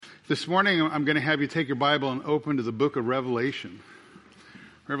This morning, I'm going to have you take your Bible and open to the book of Revelation.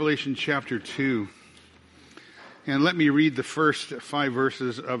 Revelation chapter 2. And let me read the first 5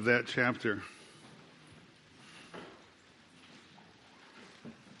 verses of that chapter.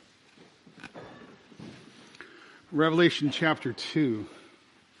 Revelation chapter 2.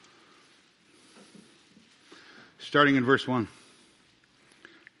 Starting in verse 1.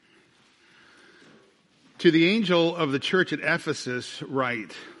 To the angel of the church at Ephesus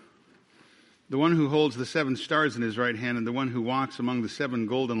write, the one who holds the 7 stars in his right hand and the one who walks among the 7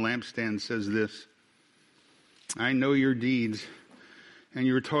 golden lampstands says this, I know your deeds and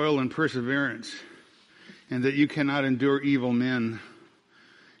your toil and perseverance, and that you cannot endure evil men.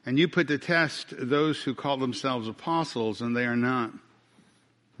 And you put to test those who call themselves apostles, and they are not.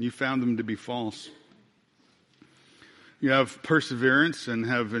 You found them to be false. You have perseverance and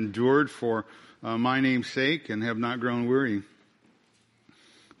have endured for my name's sake and have not grown weary.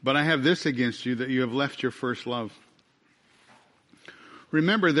 But I have this against you, that you have left your first love.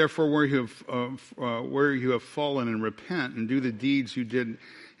 Remember, therefore, where you have fallen, and repent and do the deeds you did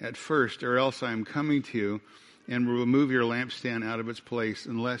at first, or else I am coming to you and will remove your lampstand out of its place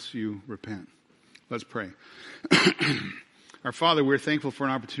unless you repent. Let's pray. Our Father, we're thankful for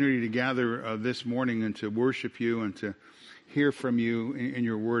an opportunity to gather this morning and to worship you and to hear from you in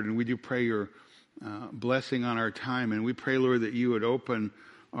your word. And we do pray your blessing on our time. And we pray, Lord, that you would open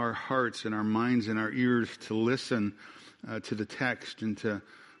our hearts and our minds and our ears to listen to the text and to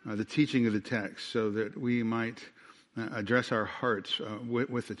the teaching of the text, so that we might address our hearts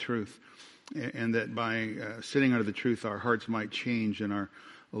with the truth, and that by sitting under the truth, our hearts might change and our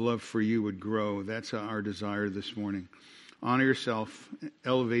love for you would grow. That's our desire this morning. Honor yourself,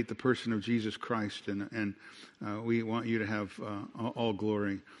 elevate the person of Jesus Christ, and we want you to have all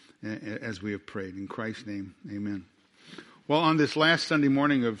glory as we have prayed. In Christ's name, amen. Well, on this last Sunday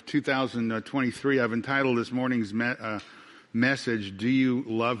morning of 2023, I've entitled this morning's message, Do You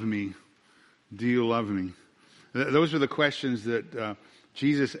Love Me? Do you love me? Those are the questions that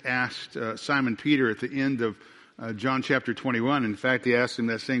Jesus asked Simon Peter at the end of John chapter 21. In fact, he asked him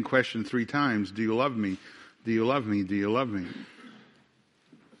that same question 3 times. Do you love me? Do you love me? Do you love me?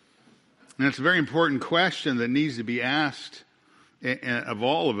 And it's a very important question that needs to be asked of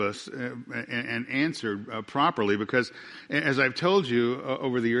all of us and answered properly, because as I've told you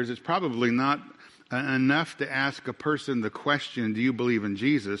over the years, it's probably not enough to ask a person the question, do you believe in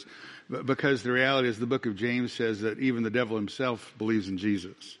Jesus? Because the reality is the book of James says that even the devil himself believes in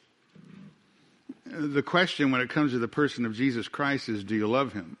Jesus. The question when it comes to the person of Jesus Christ is, do you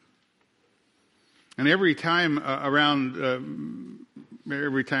love him? And every time around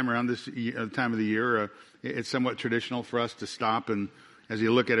this time of the year, it's somewhat traditional for us to stop and, as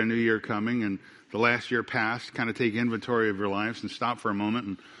you look at a new year coming and the last year passed, kind of take inventory of your lives and stop for a moment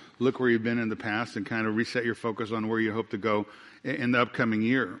and look where you've been in the past and kind of reset your focus on where you hope to go in the upcoming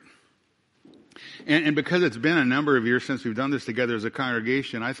year. And because it's been a number of years since we've done this together as a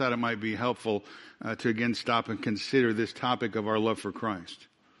congregation, I thought it might be helpful to again stop and consider this topic of our love for Christ.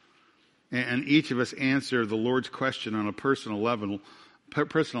 And each of us answer the Lord's question on a personal level.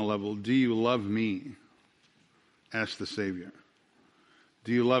 Do you love me? Asked the Savior.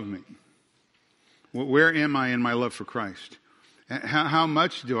 Do you love me? Where am I in my love for Christ? How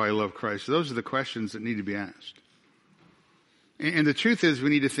much do I love Christ? Those are the questions that need to be asked. And the truth is, we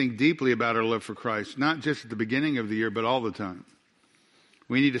need to think deeply about our love for Christ, not just at the beginning of the year, but all the time.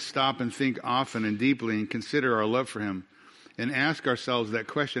 We need to stop and think often and deeply and consider our love for him and ask ourselves that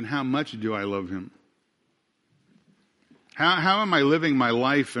question, how much do I love him? How am I living my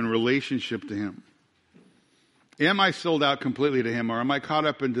life in relationship to him? Am I sold out completely to him, or am I caught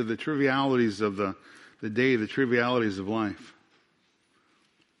up into the trivialities of the day, the trivialities of life?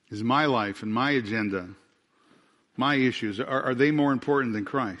 Is my life and my agenda, my issues, are they more important than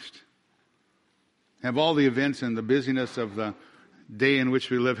Christ? Have all the events and the busyness of the day in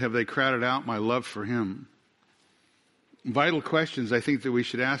which we live, have they crowded out my love for him? Vital questions I think that we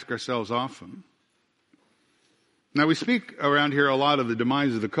should ask ourselves often. Now, we speak around here a lot of the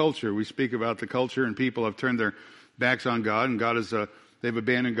demise of the culture. We speak about the culture, and people have turned their backs on God, and they've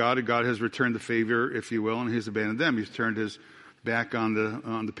abandoned God, and God has returned the favor, if you will, and he's abandoned them. He's turned his back on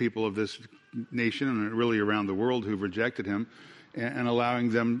the people of this nation and really around the world who've rejected him, and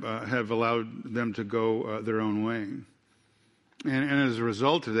have allowed them to go their own way. And as a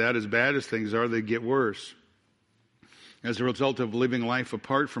result of that, as bad as things are, they get worse. As a result of living life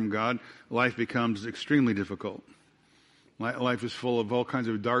apart from God, life becomes extremely difficult. Life is full of all kinds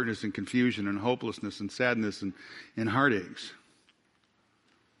of darkness and confusion and hopelessness and sadness and heartaches.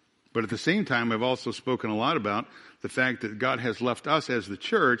 But at the same time, I've also spoken a lot about the fact that God has left us as the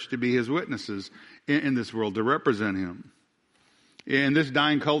church to be his witnesses in this world, to represent him. In this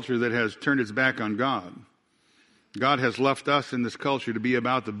dying culture that has turned its back on God, God has left us in this culture to be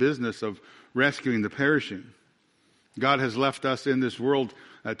about the business of rescuing the perishing. God has left us in this world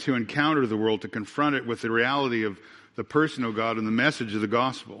to encounter the world, to confront it with the reality of the person of God and the message of the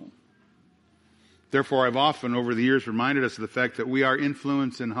gospel. Therefore, I've often over the years reminded us of the fact that we are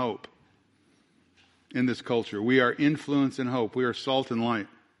influence and hope in this culture. We are influence and hope. We are salt and light.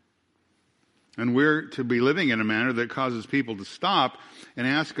 And we're to be living in a manner that causes people to stop and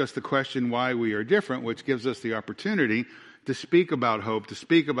ask us the question why we are different, which gives us the opportunity to speak about hope, to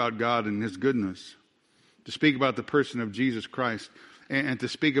speak about God and his goodness, to speak about the person of Jesus Christ, and to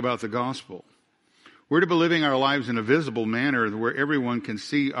speak about the gospel. We're to be living our lives in a visible manner where everyone can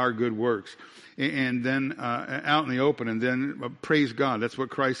see our good works. And then out in the open, and then praise God. That's what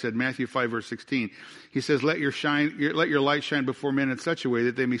Christ said, Matthew 5, verse 16. He says, let your light shine before men in such a way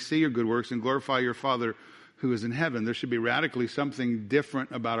that they may see your good works and glorify your Father who is in heaven. There should be radically something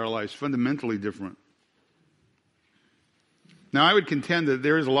different about our lives, fundamentally different. Now, I would contend that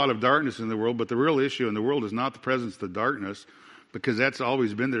there is a lot of darkness in the world, but the real issue in the world is not the presence of the darkness, because that's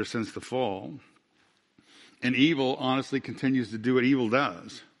always been there since the fall. And evil, honestly, continues to do what evil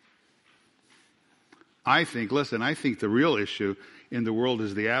does. I think the real issue in the world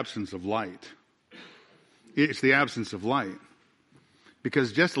is the absence of light. It's the absence of light.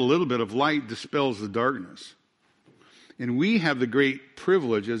 Because just a little bit of light dispels the darkness. And we have the great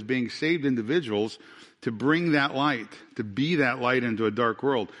privilege as being saved individuals to bring that light, to be that light into a dark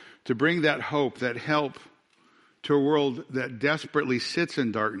world, to bring that hope, that help to a world that desperately sits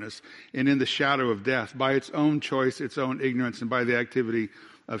in darkness and in the shadow of death by its own choice, its own ignorance, and by the activity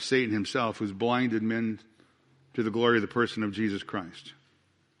of Satan himself, who's blinded men to the glory of the person of Jesus Christ.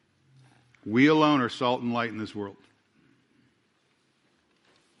 We alone are salt and light in this world.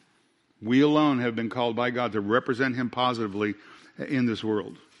 We alone have been called by God to represent him positively in this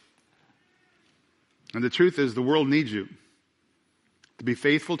world. And the truth is, the world needs you to be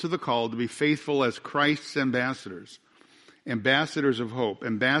faithful to the call, to be faithful as Christ's ambassadors, ambassadors of hope,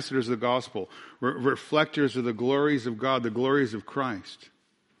 ambassadors of the gospel, reflectors of the glories of God, the glories of Christ.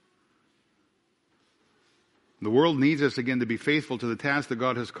 The world needs us again to be faithful to the task that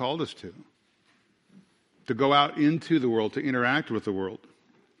God has called us to go out into the world, to interact with the world,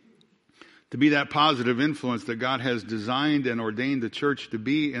 to be that positive influence that God has designed and ordained the church to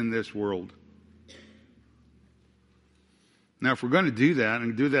be in this world. Now, if we're going to do that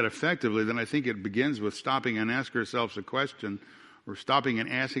and do that effectively, then I think it begins with stopping and asking ourselves a question, or stopping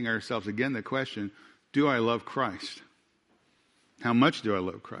and asking ourselves again the question, do I love Christ? How much do I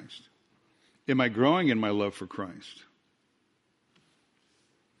love Christ? Am I growing in my love for Christ?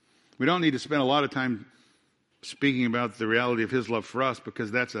 We don't need to spend a lot of time speaking about the reality of his love for us,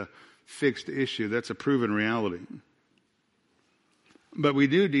 because that's a fixed issue. That's a proven reality. But we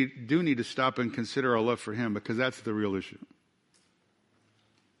do need to stop and consider our love for him, because that's the real issue.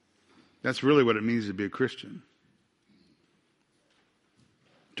 That's really what it means to be a Christian.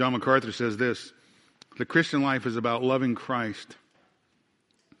 John MacArthur says this: the Christian life is about loving Christ.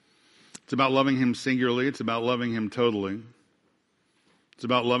 It's about loving him singularly. It's about loving him totally. It's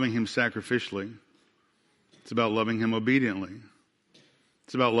about loving him sacrificially. It's about loving him obediently.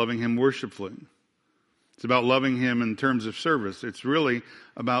 It's about loving him worshipfully. It's about loving him in terms of service. It's really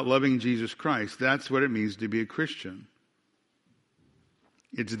about loving Jesus Christ. That's what it means to be a Christian.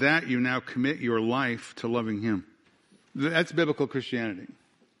 It's that you now commit your life to loving him. That's biblical Christianity.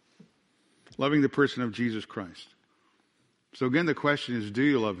 Loving the person of Jesus Christ. So again, the question is, do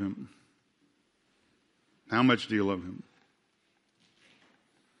you love him? How much do you love him?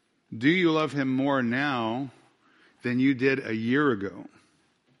 Do you love him more now than you did a year ago?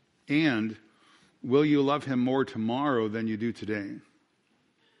 And will you love him more tomorrow than you do today?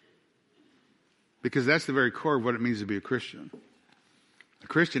 Because that's the very core of what it means to be a Christian. A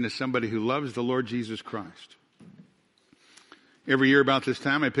Christian is somebody who loves the Lord Jesus Christ. Every year about this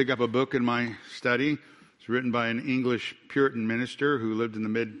time, I pick up a book in my study. It's written by an English Puritan minister who lived in the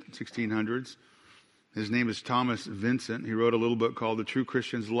mid-1600s. His name is Thomas Vincent. He wrote a little book called The True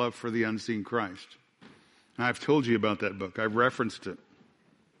Christian's Love for the Unseen Christ. I've told you about that book. I've referenced it.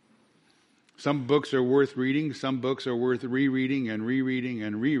 Some books are worth reading. Some books are worth rereading and rereading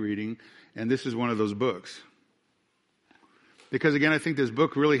and rereading. And this is one of those books. Because again, I think this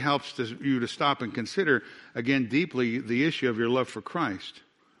book really helps you to stop and consider, again, deeply the issue of your love for Christ.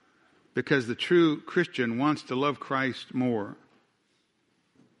 Because the true Christian wants to love Christ more.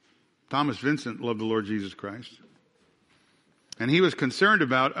 Thomas Vincent loved the Lord Jesus Christ. And he was concerned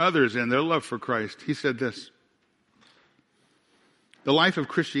about others and their love for Christ. He said this: the life of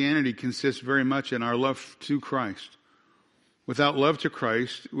Christianity consists very much in our love to Christ. Without love to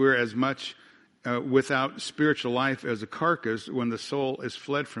Christ, we're as much without spiritual life as a carcass when the soul is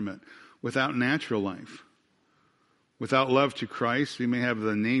fled from it, without natural life. Without love to Christ, we may have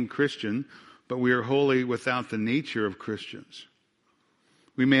the name Christian, but we are wholly without the nature of Christians.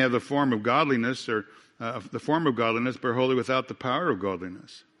 We may have the form of godliness, but are wholly without the power of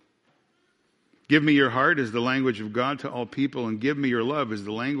godliness. Give me your heart is the language of God to all people, and give me your love is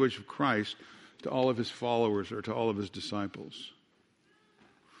the language of Christ to all of his followers or to all of his disciples.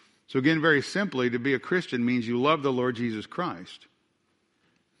 So again, very simply, to be a Christian means you love the Lord Jesus Christ.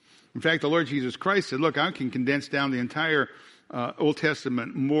 In fact, the Lord Jesus Christ said, look, I can condense down the entire Old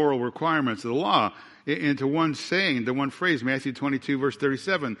Testament moral requirements of the law into one saying, the one phrase, Matthew 22, verse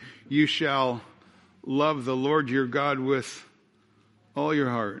 37, you shall love the Lord your God with all your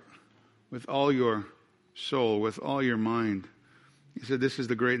heart, with all your soul, with all your mind. He said this is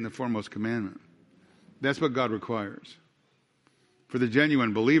the great and the foremost commandment. That's what God requires. For the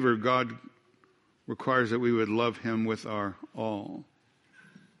genuine believer, God requires that we would love him with our all.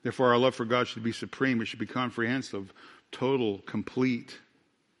 Therefore, our love for God should be supreme. It should be comprehensive, total, complete.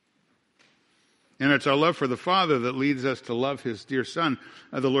 And it's our love for the Father that leads us to love his dear Son,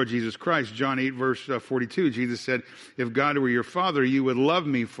 the Lord Jesus Christ. John 8, verse 42, Jesus said, if God were your Father, you would love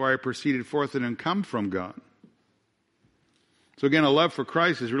me, for I proceeded forth and come from God. So again, a love for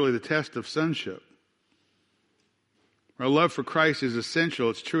Christ is really the test of sonship. Our love for Christ is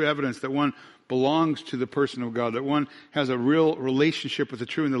essential. It's true evidence that one belongs to the person of God, that one has a real relationship with the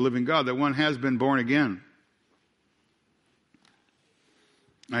true and the living God, that one has been born again.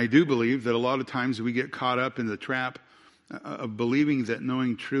 I do believe that a lot of times we get caught up in the trap of believing that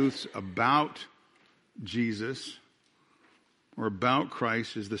knowing truths about Jesus or about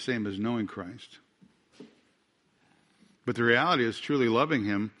Christ is the same as knowing Christ. But the reality is truly loving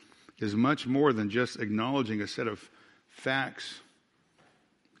him is much more than just acknowledging a set of facts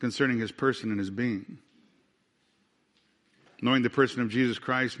concerning his person and his being. Knowing the person of Jesus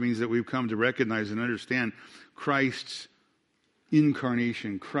Christ means that we've come to recognize and understand Christ's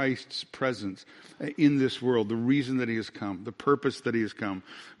incarnation, Christ's presence in this world, the reason that he has come, the purpose that he has come.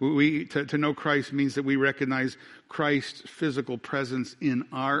 To know Christ means that we recognize Christ's physical presence in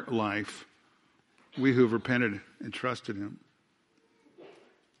our life, we who have repented and trusted him.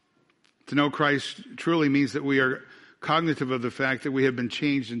 To know Christ truly means that we are cognitive of the fact that we have been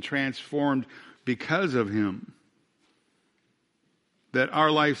changed and transformed because of him. That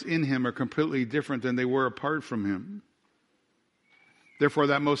our lives in him are completely different than they were apart from him. Therefore,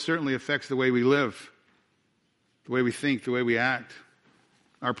 that most certainly affects the way we live, the way we think, the way we act,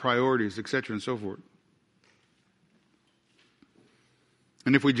 our priorities, etc., and so forth.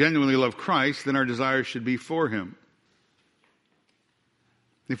 And if we genuinely love Christ, then our desires should be for him.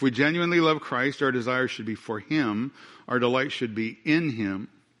 If we genuinely love Christ, our desires should be for him. Our delight should be in him.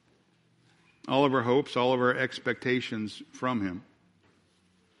 All of our hopes, all of our expectations from him.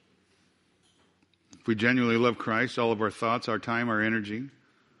 If we genuinely love Christ, all of our thoughts, our time, our energy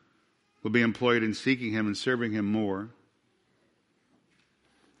will be employed in seeking him and serving him more.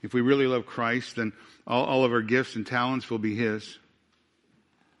 If we really love Christ, then all of our gifts and talents will be his.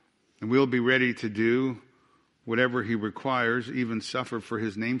 And we'll be ready to do whatever he requires, even suffer for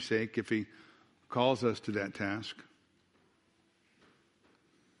his name's sake if he calls us to that task.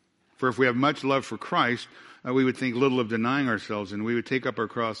 For if we have much love for Christ, we would think little of denying ourselves, and we would take up our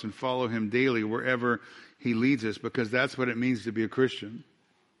cross and follow him daily wherever he leads us, because that's what it means to be a Christian.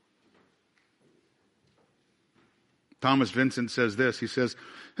 Thomas Vincent says this. He says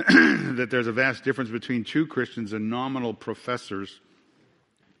that there's a vast difference between true Christians and nominal professors.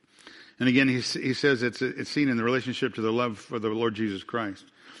 And again, he says it's seen in the relationship to the love for the Lord Jesus Christ.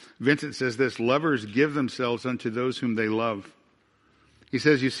 Vincent says this: lovers give themselves unto those whom they love. He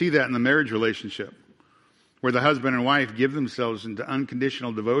says you see that in the marriage relationship, where the husband and wife give themselves into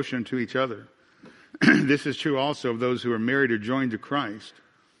unconditional devotion to each other. This is true also of those who are married or joined to Christ.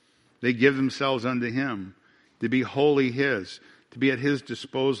 They give themselves unto him to be wholly his, to be at his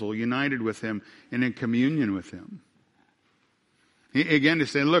disposal, united with him and in communion with him. Again, to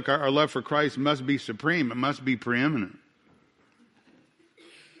say, look, our love for Christ must be supreme. It must be preeminent.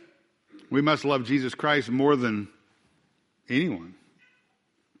 We must love Jesus Christ more than anyone.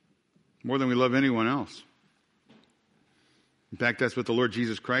 More than we love anyone else. In fact, that's what the Lord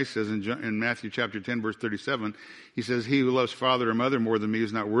Jesus Christ says in Matthew chapter 10, verse 37. He says, he who loves father or mother more than me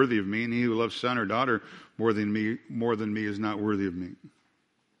is not worthy of me, and he who loves son or daughter more than me is not worthy of me.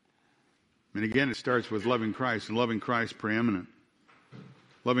 And again, it starts with loving Christ, and loving Christ preeminent.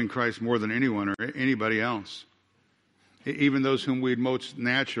 Loving Christ more than anyone or anybody else. Even those whom we'd most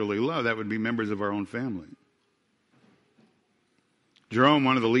naturally love, that would be members of our own family. Jerome,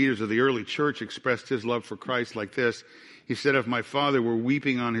 one of the leaders of the early church, expressed his love for Christ like this. He said, if my father were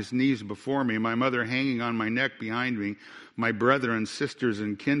weeping on his knees before me, my mother hanging on my neck behind me, my brethren, sisters,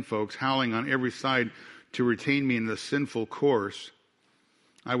 and kinfolks howling on every side to retain me in the sinful course,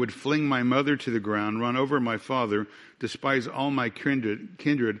 I would fling my mother to the ground, run over my father, despise all my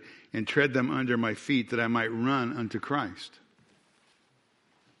kindred, and tread them under my feet, that I might run unto Christ.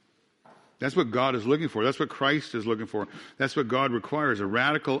 That's what God is looking for. That's what Christ is looking for. That's what God requires, a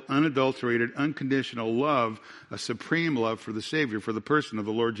radical, unadulterated, unconditional love, a supreme love for the Savior, for the person of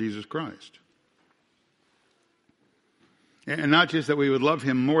the Lord Jesus Christ. And not just that we would love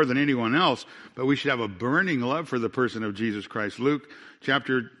him more than anyone else, but we should have a burning love for the person of Jesus Christ. Luke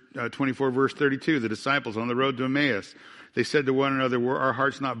chapter 24, verse 32, the disciples on the road to Emmaus, they said to one another, were our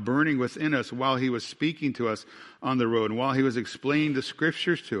hearts not burning within us while he was speaking to us on the road and while he was explaining the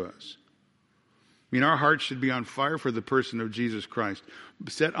scriptures to us? I mean, our hearts should be on fire for the person of Jesus Christ,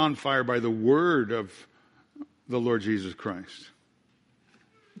 set on fire by the word of the Lord Jesus Christ.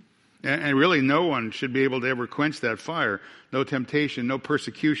 And really no one should be able to ever quench that fire. No temptation, no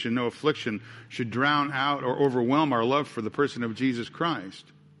persecution, no affliction should drown out or overwhelm our love for the person of Jesus Christ.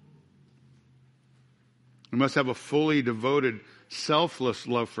 We must have a fully devoted, selfless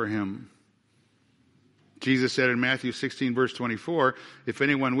love for him. Jesus said in Matthew 16, verse 24, if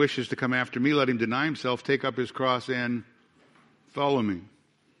anyone wishes to come after me, let him deny himself, take up his cross, and follow me.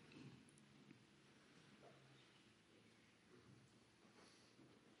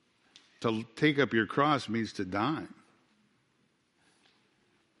 To take up your cross means to die.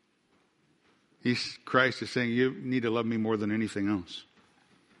 Christ is saying you need to love me more than anything else.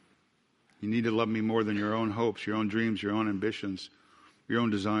 You need to love me more than your own hopes, your own dreams, your own ambitions, your own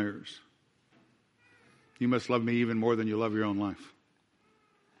desires. You must love me even more than you love your own life.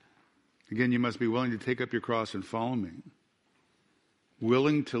 Again, you must be willing to take up your cross and follow me.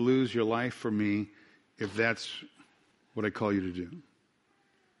 Willing to lose your life for me if that's what I call you to do.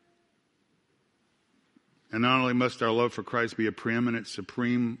 And not only must our love for Christ be a preeminent,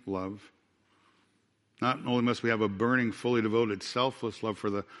 supreme love, not only must we have a burning, fully devoted, selfless love for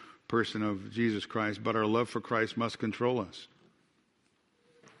the person of Jesus Christ, but our love for Christ must control us.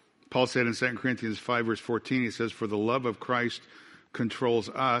 Paul said in 2 Corinthians 5, verse 14, he says, for the love of Christ controls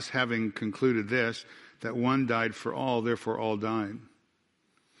us, having concluded this, that one died for all, therefore all died.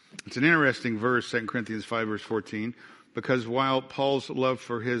 It's an interesting verse, 2 Corinthians 5, verse 14, because while Paul's love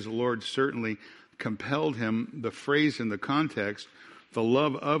for his Lord certainly compelled him, the phrase in the context, the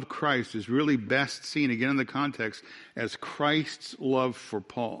love of Christ, is really best seen, again in the context, as Christ's love for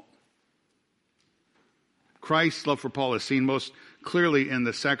Paul. Christ's love for Paul is seen most clearly in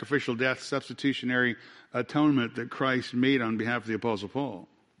the sacrificial death, substitutionary atonement that Christ made on behalf of the Apostle Paul.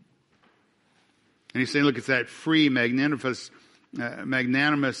 And he's saying, look, it's that free, magnanimous,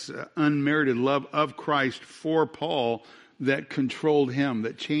 unmerited love of Christ for Paul that controlled him,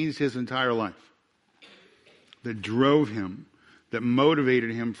 that changed his entire life, that drove him, that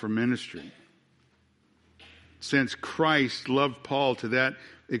motivated him for ministry. Since Christ loved Paul to that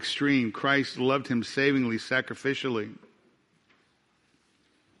extreme, Christ loved him savingly, sacrificially.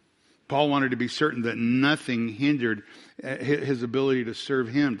 Paul wanted to be certain that nothing hindered his ability to serve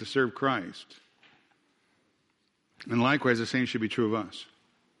him, to serve Christ. And likewise, the same should be true of us.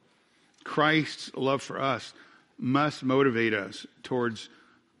 Christ's love for us must motivate us towards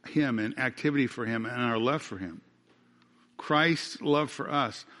him and activity for him and our love for him. Christ's love for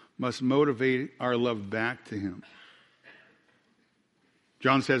us must motivate our love back to him.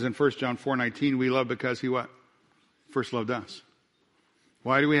 John says in 1 John 4:19, we love because he what? First loved us.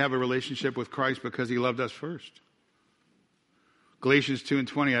 Why do we have a relationship with Christ? Because he loved us first. Galatians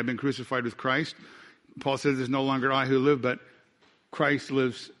 2:20, I've been crucified with Christ. Paul says it's no longer I who live, but Christ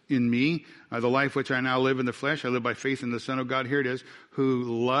lives in me. The life which I now live in the flesh, I live by faith in the Son of God. Here it is, who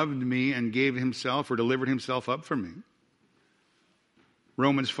loved me and gave himself or delivered himself up for me.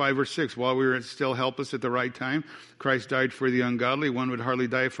 Romans 5 verse 6, while we were still helpless at the right time, Christ died for the ungodly. One would hardly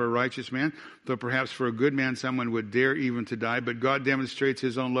die for a righteous man, though perhaps for a good man someone would dare even to die. But God demonstrates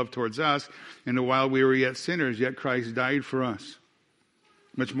his own love towards us, and while we were yet sinners, yet Christ died for us.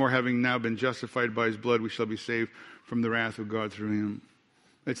 Much more, having now been justified by his blood, we shall be saved from the wrath of God through him.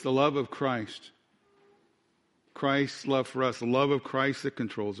 It's the love of Christ. Christ's love for us, the love of Christ that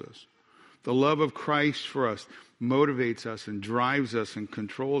controls us. The love of Christ for us motivates us and drives us and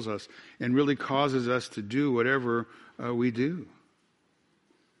controls us and really causes us to do whatever we do.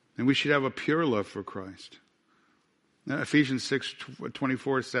 And we should have a pure love for Christ. Now, Ephesians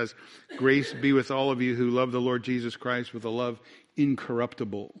 6:24 says, grace be with all of you who love the Lord Jesus Christ with a love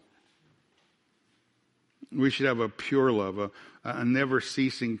incorruptible. We should have a pure love, a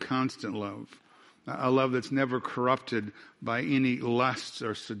never-ceasing, constant love. A love that's never corrupted by any lusts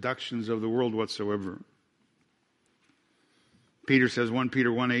or seductions of the world whatsoever. Peter says, 1 Peter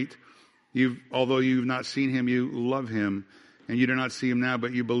 1:8, although you've not seen him, you love him. And you do not see him now,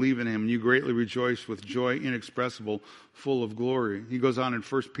 but you believe in him. And you greatly rejoice with joy inexpressible, full of glory. He goes on in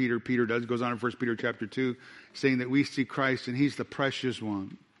 1 Peter, goes on in 1 Peter chapter 2, saying that we see Christ and he's the precious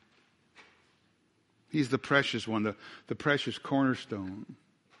one. He's the precious one, the precious cornerstone.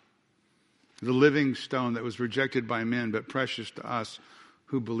 The living stone that was rejected by men, but precious to us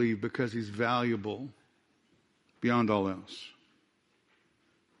who believe, because he's valuable beyond all else.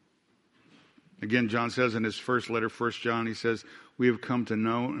 Again, John says in his first letter, 1 John, he says, we have come to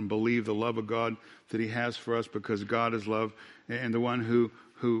know and believe the love of God that he has for us, because God is love. And the one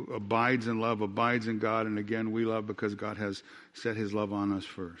who abides in love abides in God. And again, we love because God has set his love on us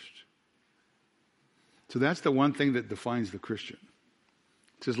first. So that's the one thing that defines the Christian.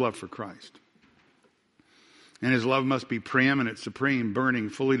 It's his love for Christ. And his love must be preeminent, supreme, burning,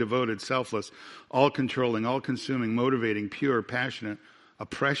 fully devoted, selfless, all-controlling, all-consuming, motivating, pure, passionate, a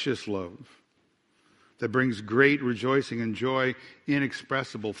precious love that brings great rejoicing and joy,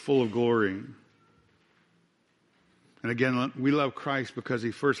 inexpressible, full of glory. And again, we love Christ because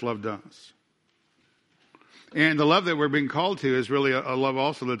he first loved us. And the love that we're being called to is really a love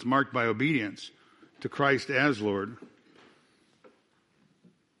also that's marked by obedience to Christ as Lord.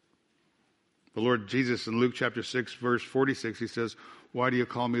 The Lord Jesus in Luke chapter 6, verse 46, he says, why do you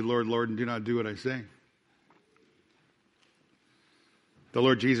call me Lord, Lord, and do not do what I say? The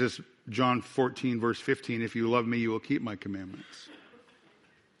Lord Jesus, John 14, verse 15, if you love me, you will keep my commandments.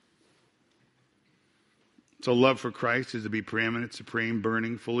 So love for Christ is to be preeminent, supreme,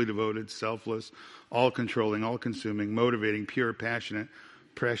 burning, fully devoted, selfless, all-controlling, all-consuming, motivating, pure, passionate,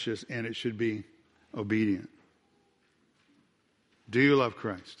 precious, and it should be obedient. Do you love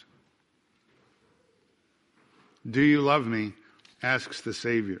Christ? Do you love me? Asks the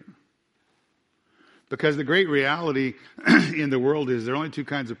Savior. Because the great reality in the world is there are only two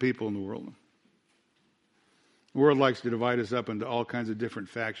kinds of people in the world. The world likes to divide us up into all kinds of different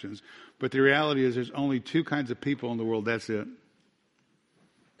factions. But the reality is there's only two kinds of people in the world. That's it.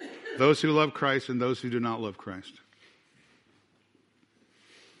 Those who love Christ and those who do not love Christ.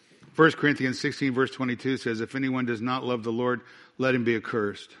 1 Corinthians 16 verse 22 says, if anyone does not love the Lord, let him be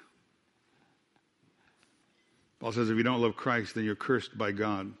accursed. Paul says if you don't love Christ, then you're cursed by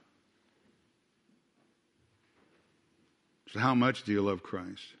God. So how much do you love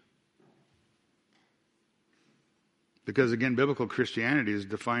Christ? Because again, biblical Christianity is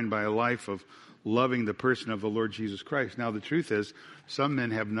defined by a life of loving the person of the Lord Jesus Christ. Now the truth is, some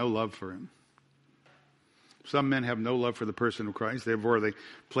men have no love for him. Some men have no love for the person of Christ. Therefore, they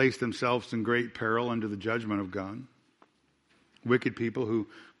place themselves in great peril under the judgment of God. Wicked people who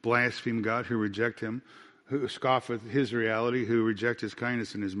blaspheme God, who reject him, who scoff at his reality, who reject his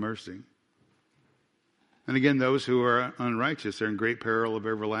kindness and his mercy. And again, those who are unrighteous are in great peril of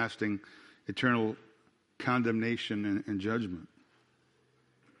everlasting, eternal condemnation and judgment.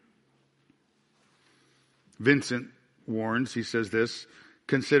 Vincent warns, he says this,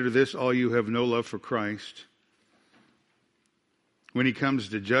 consider this, all you who have no love for Christ. When he comes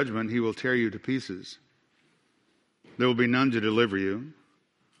to judgment, he will tear you to pieces. There will be none to deliver you.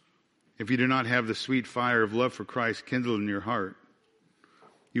 If you do not have the sweet fire of love for Christ kindled in your heart,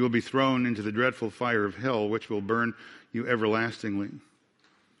 you will be thrown into the dreadful fire of hell, which will burn you everlastingly.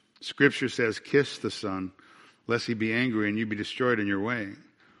 Scripture says, kiss the Son, lest he be angry and you be destroyed in your way.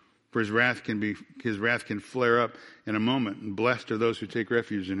 For his wrath can flare up in a moment, and blessed are those who take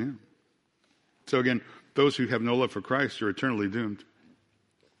refuge in him. So again, those who have no love for Christ are eternally doomed,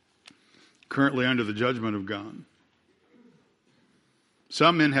 currently under the judgment of God.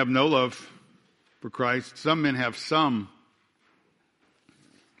 Some men have no love for Christ. Some men have some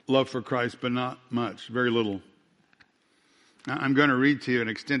love for Christ, but not much, very little. I'm going to read to you an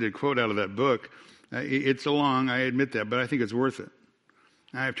extended quote out of that book. It's long, I admit that, but I think it's worth it.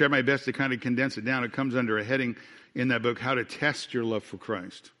 I've tried my best to kind of condense it down. It comes under a heading in that book, How to Test Your Love for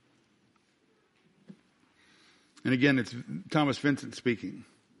Christ. And again, it's Thomas Vincent speaking.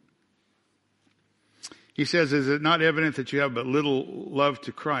 He says, is it not evident that you have but little love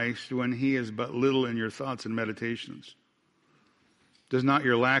to Christ when he is but little in your thoughts and meditations? Does not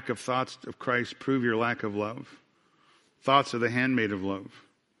your lack of thoughts of Christ prove your lack of love? Thoughts are the handmaid of love.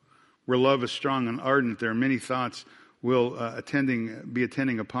 Where love is strong and ardent, there are many thoughts will be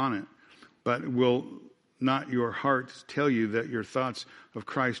attending upon it, but will not your heart tell you that your thoughts of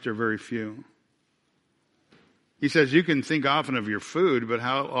Christ are very few? He says you can think often of your food, but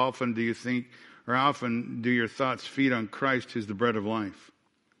how often do you think, or how often do your thoughts feed on Christ, who's the bread of life?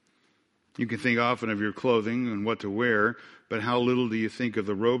 You can think often of your clothing and what to wear, but how little do you think of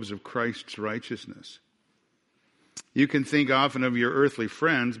the robes of Christ's righteousness? You can think often of your earthly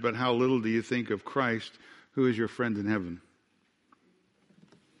friends, but how little do you think of Christ, who is your friend in heaven?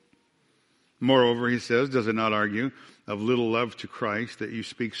 Moreover, he says, does it not argue of little love to Christ that you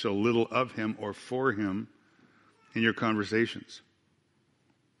speak so little of him or for him in your conversations?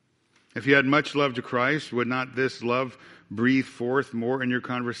 If you had much love to Christ, would not this love breathe forth more in your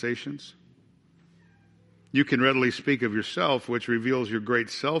conversations? You can readily speak of yourself, which reveals your great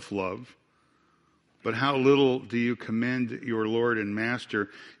self-love, but how little do you commend your Lord and Master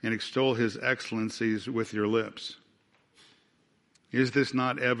and extol his excellencies with your lips? Is this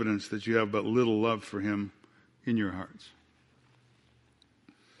not evidence that you have but little love for him in your hearts?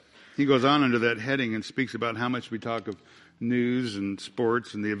 He goes on under that heading and speaks about how much we talk of news and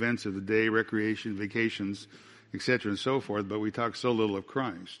sports and the events of the day, recreation, vacations, etc. and so forth, but we talk so little of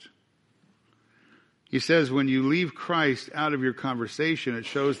Christ. He says when you leave Christ out of your conversation, it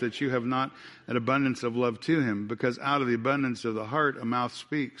shows that you have not an abundance of love to him, because out of the abundance of the heart, a mouth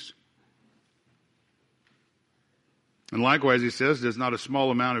speaks. And likewise, he says, does not a small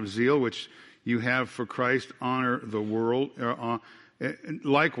amount of zeal which you have for Christ honor the world?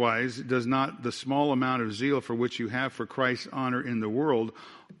 Likewise, does not the small amount of zeal for which you have for Christ's honor in the world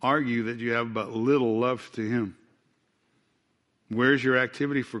argue that you have but little love to him? Where's your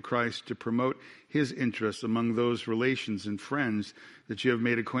activity for Christ to promote his interests among those relations and friends that you have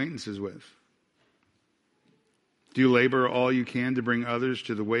made acquaintances with? Do you labor all you can to bring others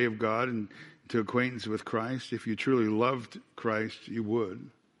to the way of God and to acquaintance with Christ? If you truly loved Christ, you would.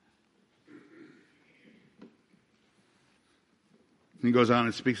 He goes on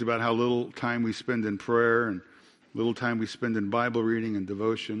and speaks about how little time we spend in prayer and little time we spend in Bible reading and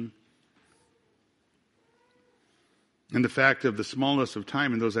devotion. And the fact of the smallness of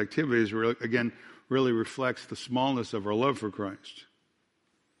time in those activities, again, really reflects the smallness of our love for Christ.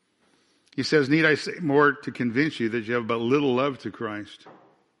 He says, need I say more to convince you that you have but little love to Christ?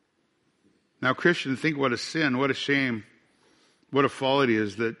 Now, Christian, think what a sin, what a shame, what a folly it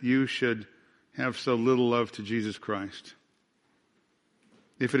is that you should have so little love to Jesus Christ.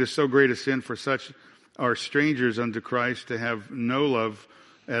 If it is so great a sin for such are strangers unto Christ to have no love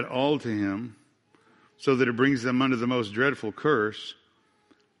at all to him, so that it brings them under the most dreadful curse,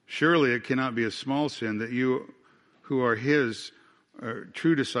 surely it cannot be a small sin that you who are his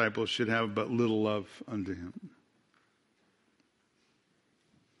true disciples should have but little love unto him.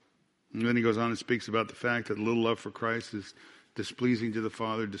 And then he goes on and speaks about the fact that little love for Christ is displeasing to the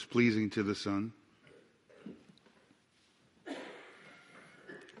Father, displeasing to the Son.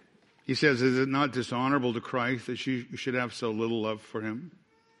 He says, is it not dishonorable to Christ that you should have so little love for him?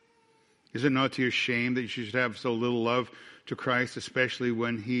 Is it not to your shame that you should have so little love to Christ, especially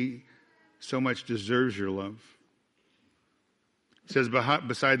when he so much deserves your love? It says,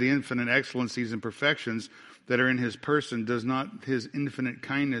 beside the infinite excellencies and perfections that are in his person, does not his infinite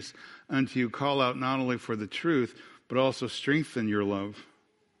kindness unto you call out not only for the truth, but also strengthen your love?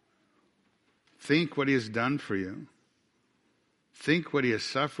 Think what he has done for you. Think what he has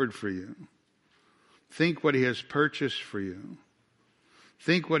suffered for you. Think what he has purchased for you.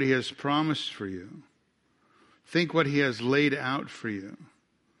 Think what he has promised for you. Think what he has laid out for you.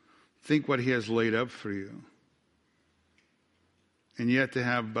 Think what he has laid up for you. And yet to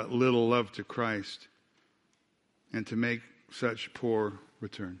have but little love to Christ and to make such poor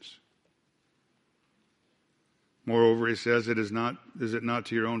returns. Moreover, he says, is it not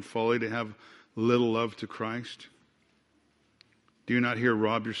to your own folly to have little love to Christ? Do you not here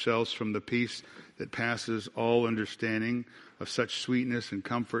rob yourselves from the peace that passes all understanding, of such sweetness and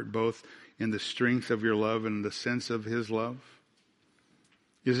comfort, both in the strength of your love and the sense of his love?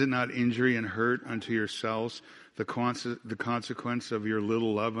 Is it not injury and hurt unto yourselves the consequence of your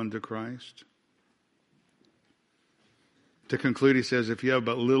little love unto Christ? To conclude, he says, if you have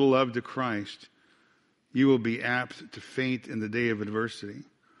but little love to Christ, you will be apt to faint in the day of adversity,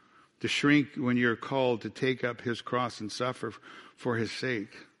 to shrink when you're called to take up his cross and suffer for his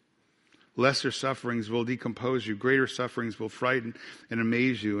sake. Lesser sufferings will decompose you. Greater sufferings will frighten and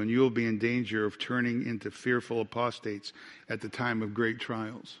amaze you, and you will be in danger of turning into fearful apostates at the time of great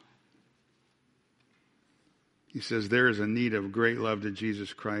trials. He says there is a need of great love to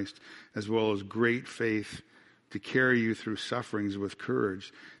Jesus Christ, as well as great faith to carry you through sufferings with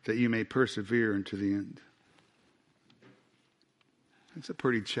courage, that you may persevere unto the end. It's a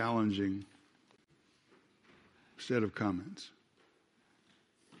pretty challenging set of comments.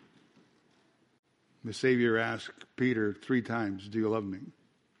 The Savior asked Peter 3 times, do you love me?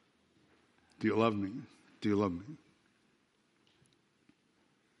 Do you love me? Do you love me?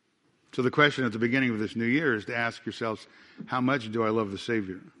 So the question at the beginning of this new year is to ask yourselves, how much do I love the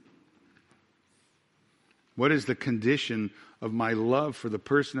Savior? What is the condition of my love for the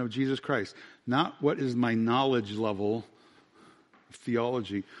person of Jesus Christ? Not what is my knowledge level of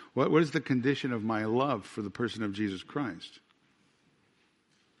theology. What is the condition of my love for the person of Jesus Christ?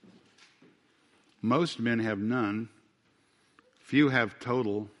 Most men have none. Few have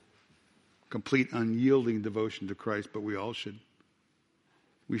total, complete, unyielding devotion to Christ, but we all should.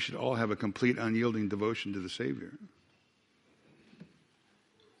 We should all have a complete, unyielding devotion to the Savior.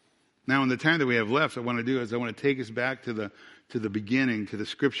 Now, in the time that we have left, what I want to do is I want to take us back to the beginning, to the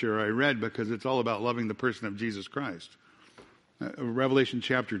scripture I read, because it's all about loving the person of Jesus Christ. Revelation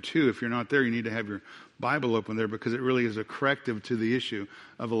chapter 2, if you're not there, you need to have your Bible open there, because it really is a corrective to the issue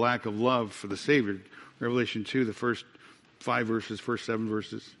of a lack of love for the Savior. Revelation 2, the first 5 verses, first 7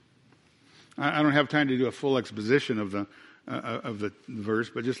 verses. I don't have time to do a full exposition of the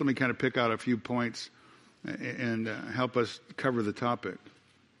verse, but just let me kind of pick out a few points and help us cover the topic.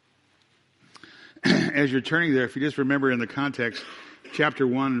 As you're turning there, if you just remember in the context, chapter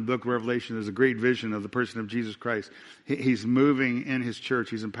 1 in the book of Revelation is a great vision of the person of Jesus Christ. He's moving in his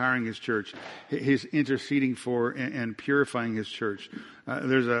church. He's empowering his church. He's interceding for and purifying his church.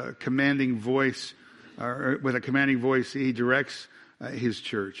 There's a commanding voice. With a commanding voice, he directs his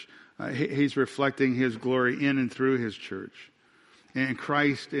church. He's reflecting his glory in and through his church. And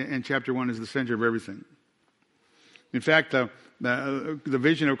Christ in chapter 1 is the center of everything. In fact, the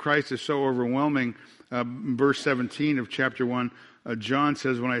vision of Christ is so overwhelming. Verse 17 of chapter 1, John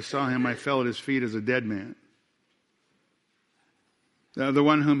says, when I saw him, I fell at his feet as a dead man. The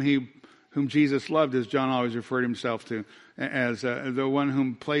one whom Jesus loved, as John always referred himself to, as the one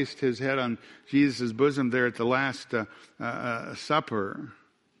whom placed his head on Jesus' bosom there at the Last Supper.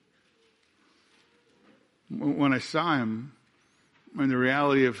 When I saw him, in the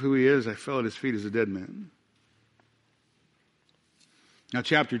reality of who he is, I fell at his feet as a dead man. Now,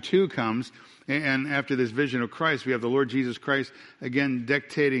 chapter 2 comes, and after this vision of Christ, we have the Lord Jesus Christ again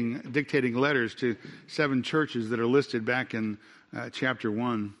dictating letters to 7 churches that are listed back in chapter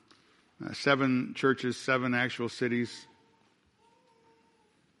 1. 7 churches, 7 actual cities.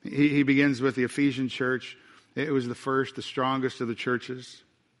 He begins with the Ephesian church. It was the first, the strongest of the churches.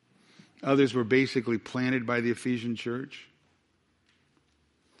 Others were basically planted by the Ephesian church.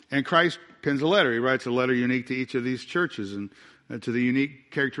 And Christ pens a letter. He writes a letter unique to each of these churches and to the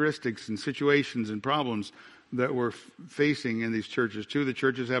unique characteristics and situations and problems that we're facing in these churches. 2 of the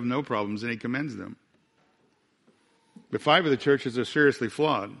churches have no problems, and he commends them. But 5 of the churches are seriously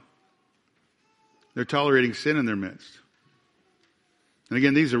flawed. They're tolerating sin in their midst. And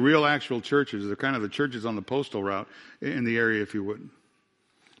again, these are real, actual churches. They're kind of the churches on the postal route in the area, if you would.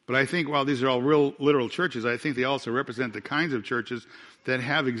 But I think while these are all real, literal churches, I think they also represent the kinds of churches that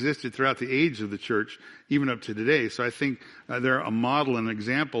have existed throughout the age of the church, even up to today. So I think they're a model and an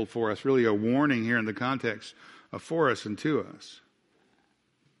example for us, really a warning here in the context for us and to us.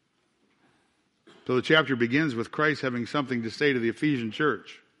 So the chapter begins with Christ having something to say to the Ephesian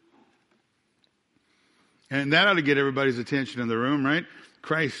church. And that ought to get everybody's attention in the room, right?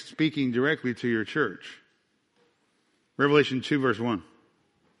 Christ speaking directly to your church. Revelation 2, verse 1.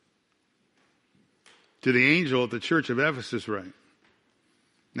 To the angel at the church of Ephesus write.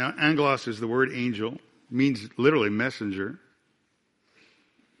 Now, angelos is the word angel, means literally messenger.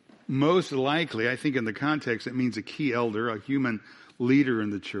 Most likely, I think in the context, it means a key elder, a human leader in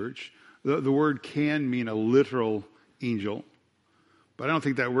the church. The word can mean a literal angel, but I don't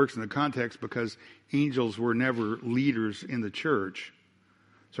think that works in the context because angels were never leaders in the church.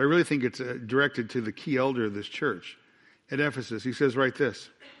 So I really think it's directed to the key elder of this church at Ephesus. He says, write this.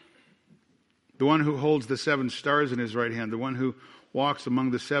 The one who holds the 7 stars in his right hand, the one who walks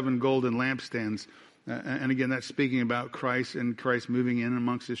among the 7 golden lampstands. And again, that's speaking about Christ and Christ moving in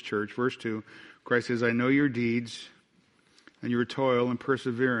amongst his church. Verse 2, Christ says, I know your deeds and your toil and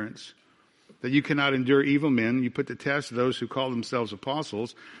perseverance, that you cannot endure evil men. You put to test those who call themselves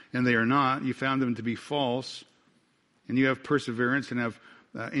apostles, and they are not. You found them to be false, and you have perseverance and have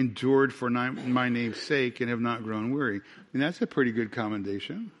endured for my name's sake and have not grown weary. I mean, that's a pretty good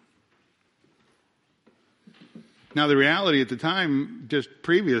commendation. Now, the reality at the time, just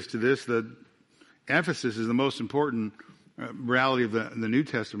previous to this, that Ephesus is the most important reality of the New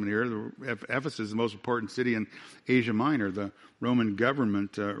Testament here. Ephesus is the most important city in Asia Minor. The Roman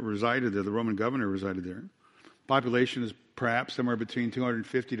government resided there. The Roman governor resided there. Population is perhaps somewhere between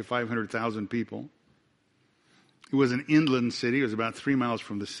 250 to 500,000 people. It was an inland city. It was about 3 miles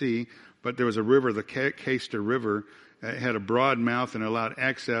from the sea, but there was a river, the Cayster River. It had a broad mouth and allowed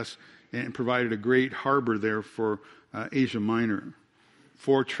access and provided a great harbor there for Asia Minor.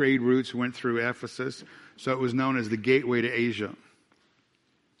 4 trade routes went through Ephesus, so it was known as the gateway to Asia.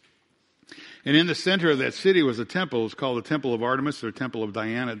 And in the center of that city was a temple. It was called the Temple of Artemis or Temple of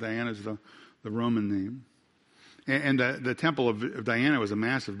Diana. Diana is the Roman name. And the Temple of Diana was a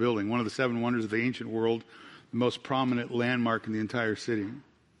massive building, one of the 7 wonders of the ancient world, the most prominent landmark in the entire city.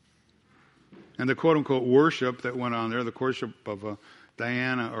 And the quote-unquote worship that went on there, the worship of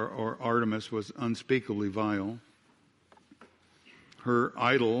Diana or Artemis, was unspeakably vile. Her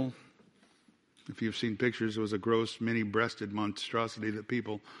idol, if you've seen pictures, was a gross, many-breasted monstrosity that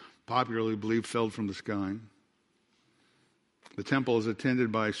people popularly believed fell from the sky. The temple is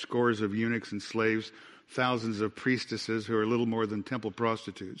attended by scores of eunuchs and slaves, thousands of priestesses who are little more than temple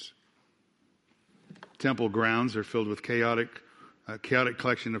prostitutes. Temple grounds are filled with chaotic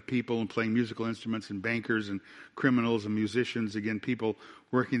collection of people and playing musical instruments, and bankers and criminals and musicians. Again, people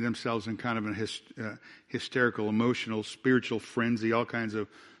working themselves in kind of a hysterical, emotional, spiritual frenzy, all kinds of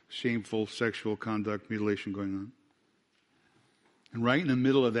shameful sexual conduct, mutilation going on. And right in the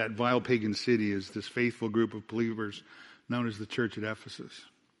middle of that vile pagan city is this faithful group of believers known as the church at Ephesus.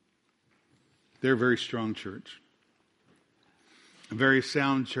 They're a very strong church. A very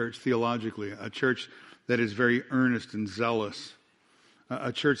sound church theologically. A church that is very earnest and zealous.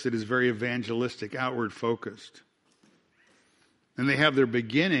 A church that is very evangelistic, outward focused. And they have their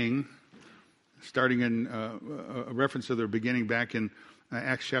beginning, starting in a reference to their beginning back in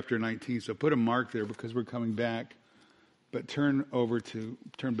Acts chapter 19. So put a mark there because we're coming back. But turn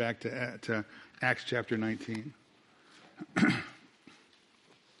back to Acts chapter 19.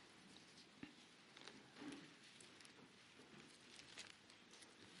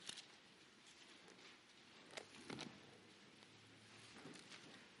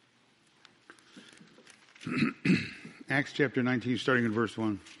 Acts chapter 19, starting in verse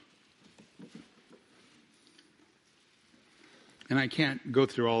 1. And I can't go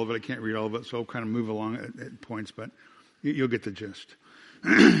through all of it. I can't read all of it, so I'll kind of move along at points, but you'll get the gist.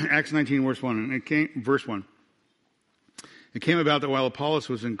 Acts 19, verse 1. Verse 1. It came about that while Apollos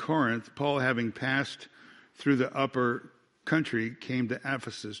was in Corinth, Paul, having passed through the upper country, came to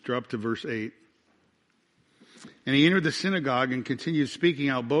Ephesus. Drop to verse 8. And he entered the synagogue and continued speaking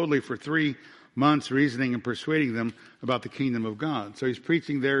out boldly for 3 months, reasoning and persuading them about the kingdom of God. So he's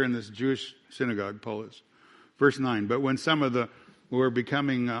preaching there in this Jewish synagogue, Paul is. Verse 9. But when some of the were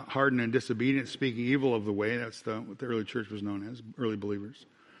becoming hardened and disobedient, speaking evil of the way, that's what the early church was known as, early believers,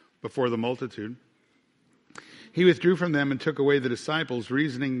 before the multitude, he withdrew from them and took away the disciples,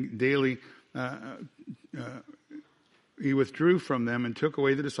 reasoning daily. He withdrew from them and took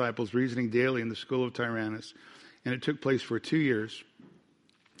away the disciples, reasoning daily in the school of Tyrannus. And it took place for 2 years,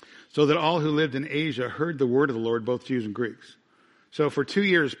 so that all who lived in Asia heard the word of the Lord, both Jews and Greeks. So for 2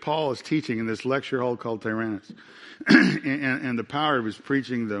 years, Paul is teaching in this lecture hall called Tyrannus. and the power of his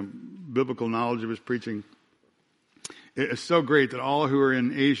preaching, the biblical knowledge of his preaching, is so great that all who are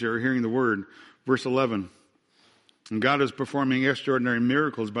in Asia are hearing the word. Verse 11. And God is performing extraordinary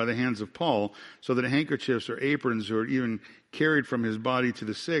miracles by the hands of Paul, so that handkerchiefs or aprons were even carried from his body to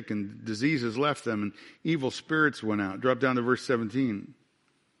the sick, and diseases left them, and evil spirits went out. Drop down to verse 17.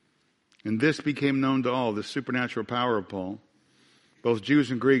 And this became known to all, the supernatural power of Paul, both Jews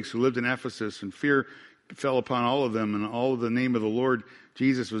and Greeks who lived in Ephesus, and fear fell upon all of them, and all of the name of the Lord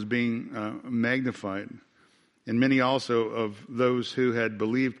Jesus was being magnified. And many also of those who had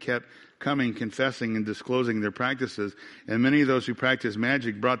believed kept coming, confessing, and disclosing their practices. And many of those who practiced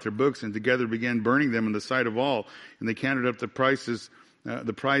magic brought their books and together began burning them in the sight of all. And they counted up the price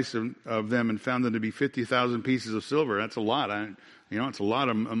of them, and found them to be 50,000 pieces of silver. That's a lot. It's a lot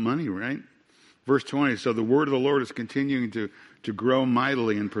of money, right? Verse 20. So the word of the Lord is continuing to grow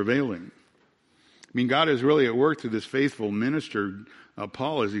mightily and prevailing. I mean, God is really at work through this faithful minister,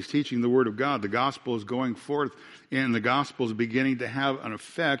 Paul, as he's teaching the word of God. The gospel is going forth, and the gospel is beginning to have an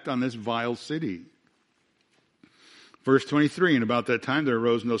effect on this vile city. Verse 23, and about that time there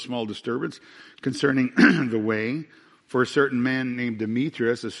arose no small disturbance concerning the way, for a certain man named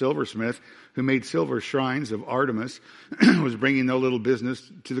Demetrius, a silversmith, who made silver shrines of Artemis, was bringing no little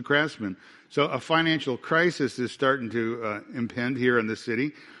business to the craftsmen. So a financial crisis is starting to impend here in the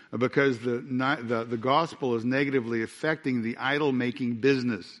city, because the gospel is negatively affecting the idol-making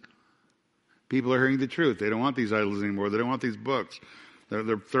business. People are hearing the truth. They don't want these idols anymore. They don't want these books.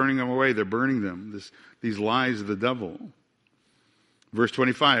 They're throwing them away. They're burning them. These lies of the devil. Verse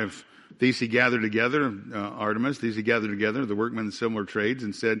 25. These he gathered together, Artemis, these he gathered together, the workmen in similar trades,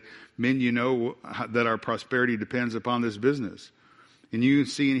 and said, men, you know that our prosperity depends upon this business. And you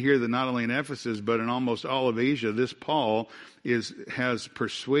see and hear that not only in Ephesus, but in almost all of Asia, this Paul has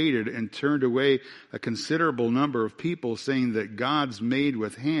persuaded and turned away a considerable number of people, saying that gods made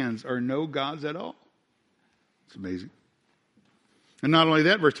with hands are no gods at all. It's amazing. And not only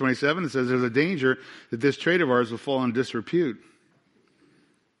that, verse 27, it says there's a danger that this trade of ours will fall in disrepute,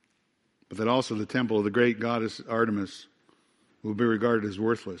 but that also the temple of the great goddess Artemis will be regarded as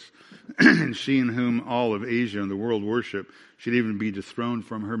worthless, and she in whom all of Asia and the world worship should even be dethroned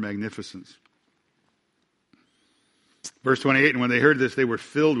from her magnificence. Verse 28, and when they heard this, they were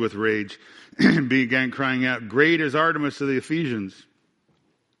filled with rage and began crying out, great is Artemis of the Ephesians.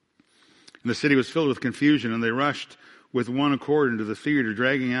 And the city was filled with confusion, and they rushed with one accord into the theater,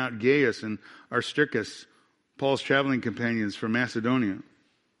 dragging out Gaius and Aristarchus, Paul's traveling companions from Macedonia.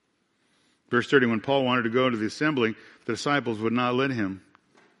 Verse 30, when Paul wanted to go to the assembly, the disciples would not let him.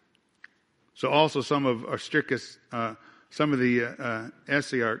 So also some of Aristarchus, some of the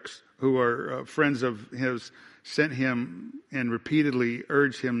Asiarchs, who are friends of his, sent him and repeatedly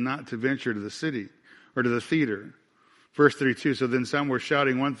urged him not to venture to the city or to the theater. Verse 32, so then some were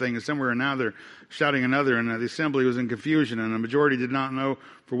shouting one thing and some were another, shouting another, and the assembly was in confusion, and the majority did not know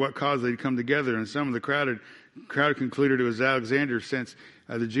for what cause they'd come together, and some of the crowd concluded it was Alexander, since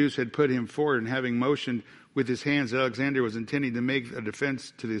the Jews had put him forward, and having motioned with his hands, Alexander was intending to make a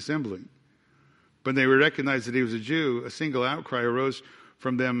defense to the assembly. But they recognized that he was a Jew. A single outcry arose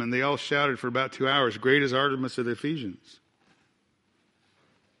from them, and they all shouted for about 2 hours, great is Artemis of the Ephesians.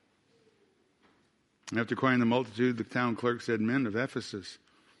 After quieting the multitude, the town clerk said, men of Ephesus,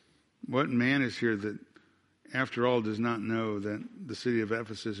 what man is here that, after all, does not know that the city of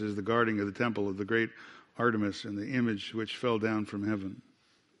Ephesus is the guarding of the temple of the great Artemis and the image which fell down from heaven?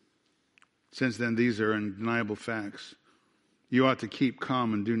 Since then, these are undeniable facts. You ought to keep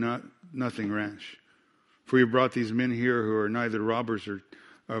calm and do nothing rash. For you brought these men here who are neither robbers or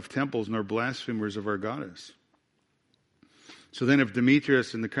of temples nor blasphemers of our goddess. So then if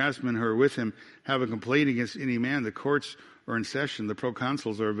Demetrius and the craftsmen who are with him have a complaint against any man, the courts are in session, the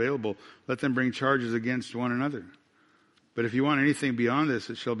proconsuls are available. Let them bring charges against one another. But if you want anything beyond this,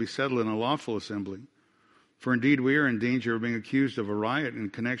 it shall be settled in a lawful assembly. For indeed we are in danger of being accused of a riot in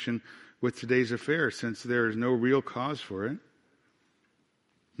connection with today's affair, since there is no real cause for it.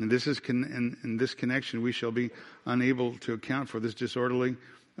 And this is in this connection we shall be unable to account for this disorderly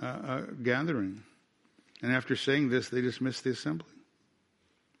gathering. And after saying this, they dismissed the assembly.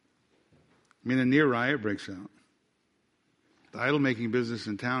 I mean, a near riot breaks out. The idol-making business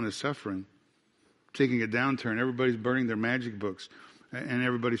in town is suffering, taking a downturn. Everybody's burning their magic books, and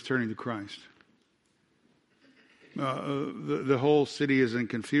everybody's turning to Christ. The whole city is in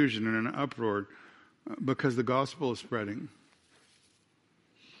confusion and an uproar because the gospel is spreading.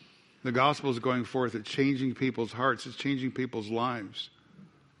 The gospel is going forth. It's changing people's hearts. It's changing people's lives.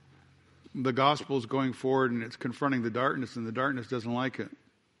 The gospel is going forward and it's confronting the darkness, and the darkness doesn't like it.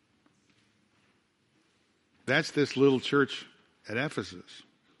 That's this little church at Ephesus.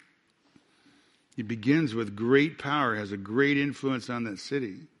 It begins with great power, has a great influence on that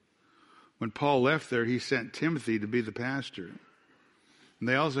city. When Paul left there, he sent Timothy to be the pastor. And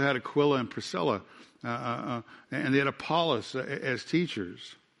they also had Aquila and Priscilla, and they had Apollos as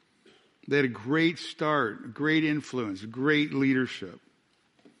teachers. They had a great start, great influence, great leadership.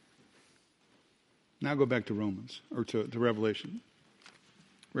 Now go back to Romans, or to Revelation.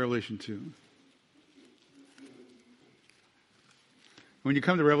 Revelation 2. When you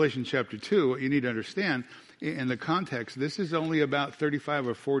come to Revelation chapter 2, what you need to understand, in the context, this is only about 35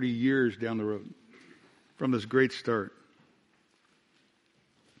 or 40 years down the road from this great start.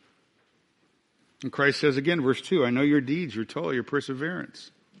 And Christ says again, verse 2, I know your deeds, your toil, your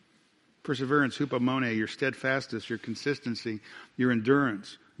perseverance. Perseverance, hupomone, your steadfastness, your consistency, your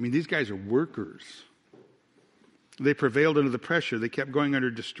endurance. I mean, these guys are workers. They prevailed under the pressure. They kept going under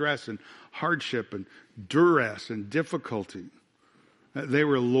distress and hardship and duress and difficulty. They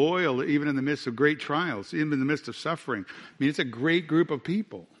were loyal even in the midst of great trials, even in the midst of suffering. I mean, it's a great group of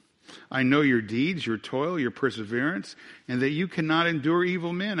people. I know your deeds, your toil, your perseverance, and that you cannot endure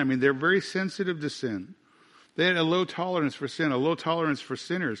evil men. I mean, they're very sensitive to sin. They had a low tolerance for sin, a low tolerance for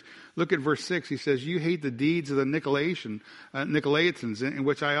sinners. Look at verse 6. He says, you hate the deeds of the Nicolaitans, in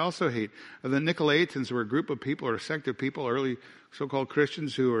which I also hate. The Nicolaitans were a group of people, or a sect of people, early so-called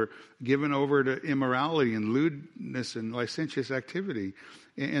Christians, who were given over to immorality and lewdness and licentious activity.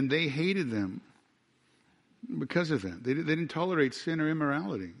 And they hated them because of that. They didn't tolerate sin or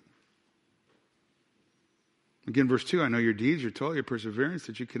immorality. Again, verse 2, I know your deeds, your toil, your perseverance,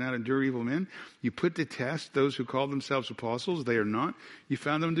 that you cannot endure evil men. You put to test those who call themselves apostles. They are not. You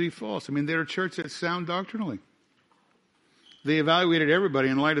found them to be false. I mean, they're a church that's sound doctrinally. They evaluated everybody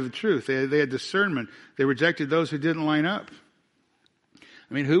in light of the truth. They had discernment. They rejected those who didn't line up.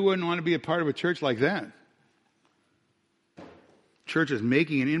 I mean, who wouldn't want to be a part of a church like that? Church is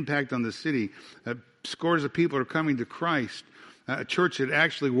making an impact on the city. Scores of people are coming to Christ. A church that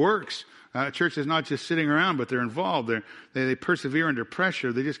actually works. A church that's not just sitting around, but they're involved. They persevere under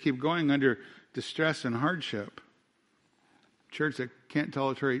pressure. They just keep going under distress and hardship. Church that can't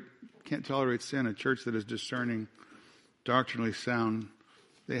tolerate sin. A church that is discerning, doctrinally sound.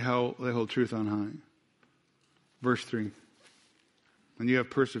 They hold truth on high. Verse 3. When you have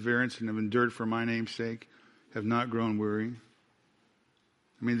perseverance and have endured for my name's sake, have not grown weary.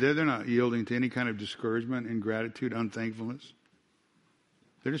 I mean, they're not yielding to any kind of discouragement, ingratitude, unthankfulness.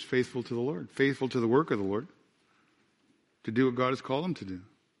 They're just faithful to the Lord, faithful to the work of the Lord, to do what God has called them to do.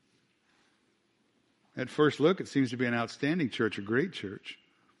 At first look, it seems to be an outstanding church, a great church.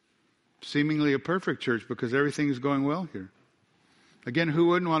 Seemingly a perfect church because everything is going well here. Again, who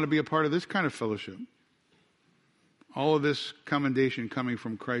wouldn't want to be a part of this kind of fellowship? All of this commendation coming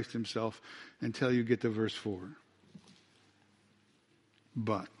from Christ himself until you get to verse 4.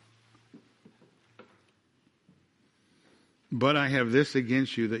 But I have this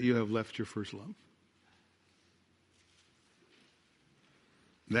against you, that you have left your first love.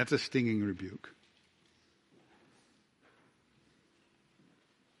 That's a stinging rebuke.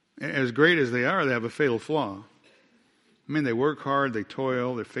 As great as they are, they have a fatal flaw. I mean, they work hard, they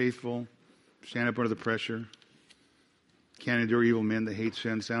toil, they're faithful, stand up under the pressure, can't endure evil men, they hate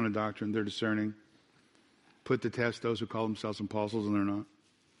sin, sound in doctrine, they're discerning, put to test those who call themselves apostles and they're not.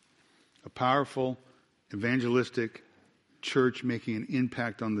 A powerful, evangelistic church making an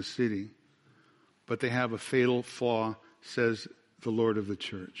impact on the city, but they have a fatal flaw, says the Lord of the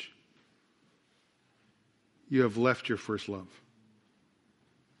church. You have left your first love.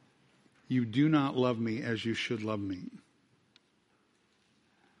 You do not love me as you should love me.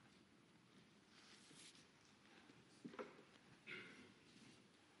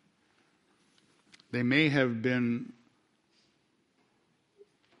 They may have been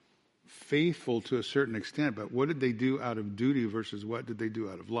faithful to a certain extent, but what did they do out of duty versus what did they do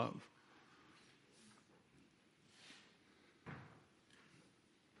out of love?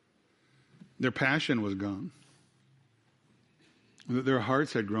 Their passion was gone. Their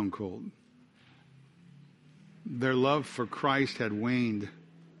hearts had grown cold. Their love for Christ had waned.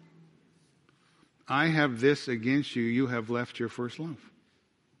 I have this against you, you have left your first love.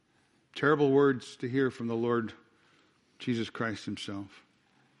 Terrible words to hear from the Lord Jesus Christ himself.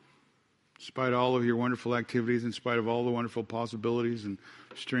 In spite of all of your wonderful activities, in spite of all the wonderful possibilities and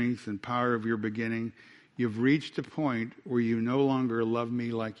strength and power of your beginning, you've reached a point where you no longer love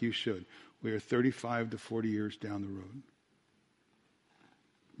me like you should. We are 35 to 40 years down the road.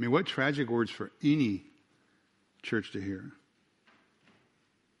 I mean, what tragic words for any church to hear.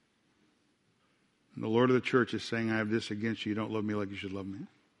 And the Lord of the church is saying, I have this against you. You don't love me like you should love me.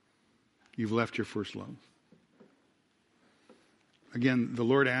 You've left your first love. Again, the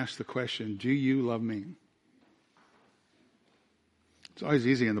Lord asks the question, do you love me? It's always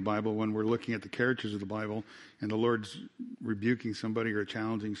easy in the Bible when we're looking at the characters of the Bible and the Lord's rebuking somebody or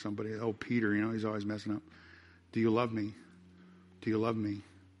challenging somebody. Oh, Peter, he's always messing up. Do you love me? Do you love me?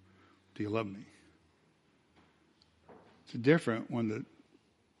 Do you love me? It's different when the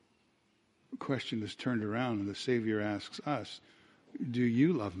question is turned around and the Savior asks us, do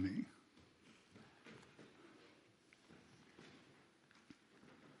you love me?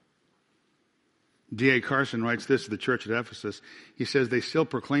 D.A. Carson writes this to the church at Ephesus. He says, they still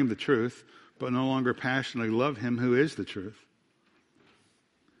proclaim the truth, but no longer passionately love him who is the truth.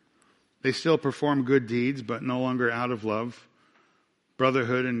 They still perform good deeds, but no longer out of love,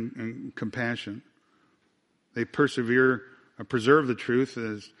 brotherhood, and compassion. They preserve the truth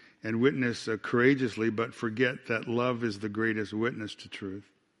and witness courageously, but forget that love is the greatest witness to truth.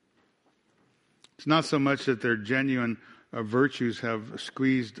 It's not so much that their genuine virtues have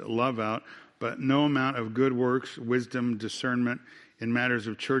squeezed love out, but no amount of good works, wisdom, discernment in matters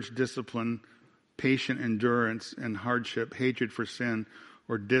of church discipline, patient endurance and hardship, hatred for sin,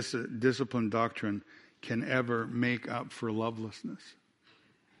 or disciplined doctrine can ever make up for lovelessness.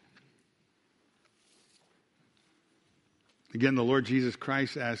 Again, the Lord Jesus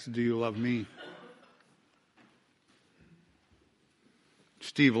Christ asks, do you love me?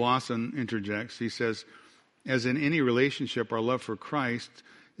 Steve Lawson interjects. He says, as in any relationship, our love for Christ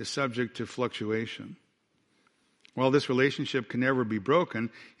is subject to fluctuation. While this relationship can never be broken,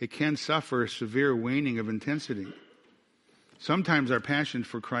 it can suffer a severe waning of intensity. Sometimes our passion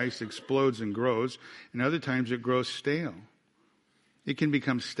for Christ explodes and grows, and other times it grows stale. It can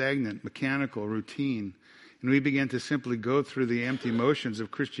become stagnant, mechanical, routine, and we begin to simply go through the empty motions of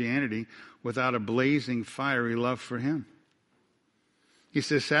Christianity without a blazing, fiery love for Him. He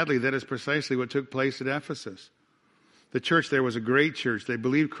says, sadly, that is precisely what took place at Ephesus. The church there was a great church. They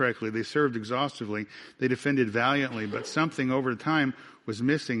believed correctly. They served exhaustively. They defended valiantly. But something over time was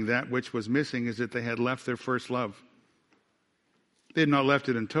missing. That which was missing is that they had left their first love. They had not left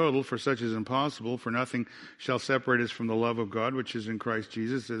it in total, for such is impossible. For nothing shall separate us from the love of God, which is in Christ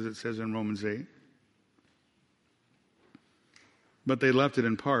Jesus, as it says in Romans 8. But they left it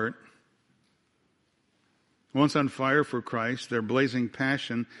in part. Once on fire for Christ, their blazing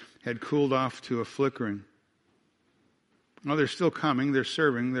passion had cooled off to a flickering. Well, they're still coming, they're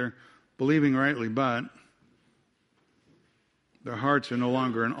serving, they're believing rightly, but their hearts are no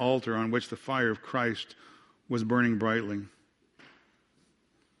longer an altar on which the fire of Christ was burning brightly.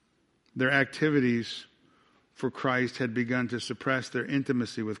 Their activities for Christ had begun to suppress their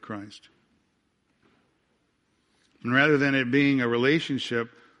intimacy with Christ. And rather than it being a relationship,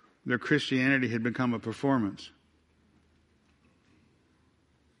 their Christianity had become a performance.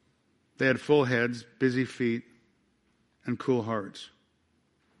 They had full heads, busy feet, and cool hearts.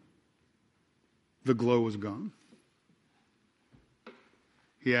 The glow was gone.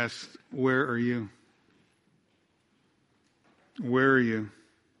 He asked, where are you? Where are you?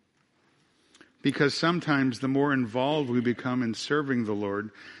 Because sometimes the more involved we become in serving the Lord,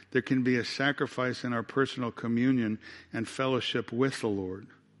 there can be a sacrifice in our personal communion and fellowship with the Lord.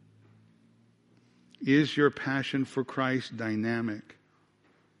 Is your passion for Christ dynamic,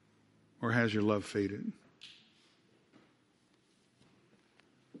 or has your love faded?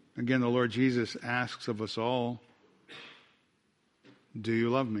 Again, the Lord Jesus asks of us all, do you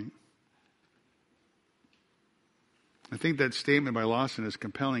love me? I think that statement by Lawson is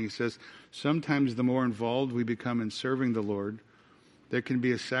compelling. He says, sometimes the more involved we become in serving the Lord, there can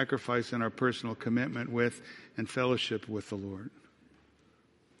be a sacrifice in our personal commitment with and fellowship with the Lord.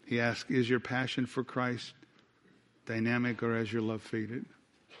 He asks, is your passion for Christ dynamic, or has your love faded?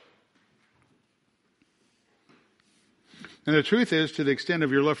 And the truth is, to the extent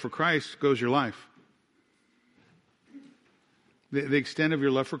of your love for Christ goes your life. The extent of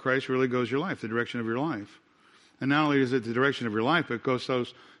your love for Christ really goes your life, the direction of your life. And not only is it the direction of your life, but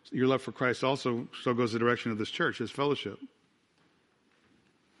your love for Christ also so goes the direction of this church, this fellowship.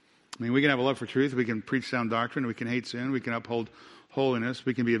 I mean, we can have a love for truth, we can preach sound doctrine, we can hate sin, we can uphold holiness,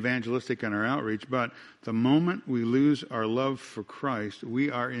 we can be evangelistic in our outreach, but the moment we lose our love for Christ,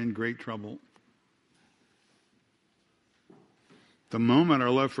 we are in great trouble. The moment our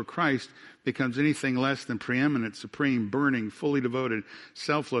love for Christ becomes anything less than preeminent, supreme, burning, fully devoted,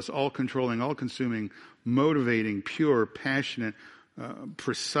 selfless, all-controlling, all-consuming, motivating, pure, passionate,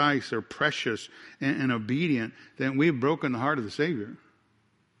 precise or precious, and obedient, then we've broken the heart of the Savior.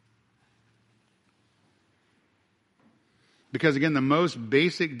 Because again, the most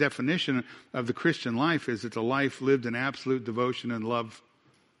basic definition of the Christian life is it's a life lived in absolute devotion and love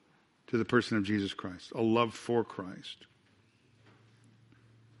to the person of Jesus Christ. A love for Christ.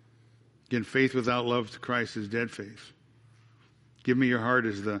 Again, faith without love to Christ is dead faith. Give me your heart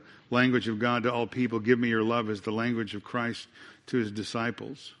as the language of God to all people. Give me your love as the language of Christ to His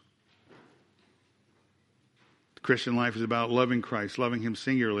disciples. The Christian life is about loving Christ, loving Him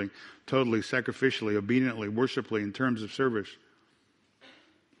singularly, totally, sacrificially, obediently, worshipfully, in terms of service.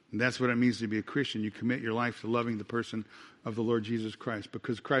 And that's what it means to be a Christian. You commit your life to loving the person of the Lord Jesus Christ,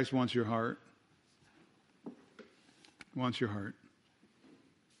 because Christ wants your heart. He wants your heart.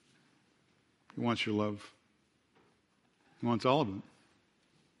 He wants your love. He wants all of it.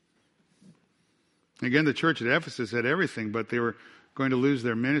 Again, the church at Ephesus had everything, but they were going to lose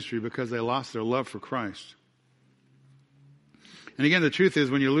their ministry because they lost their love for Christ. And again, the truth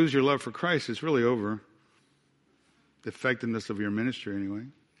is, when you lose your love for Christ, it's really over. The effectiveness of your ministry, anyway.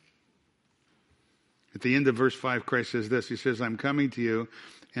 At the end of verse 5, Christ says this. He says, I'm coming to you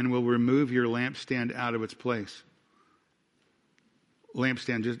and will remove your lampstand out of its place.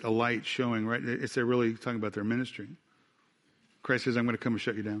 Lampstand, just a light showing, right? It's they're really talking about their ministry. Christ says, I'm going to come and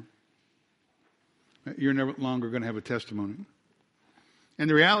shut you down. You're no longer going to have a testimony. And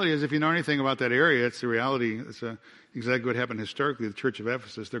the reality is, if you know anything about that area, it's the reality. It's exactly what happened historically. The church of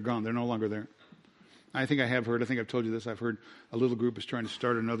Ephesus, they're gone. They're no longer there. I think I've told you this, I've heard a little group is trying to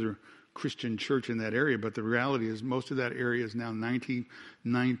start another Christian church in that area, but the reality is most of that area is now 99%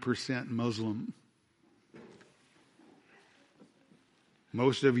 Muslim.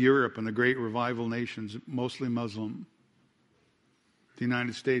 Most of Europe and the great revival nations, mostly Muslim. The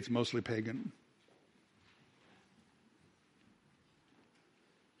United States, mostly pagan.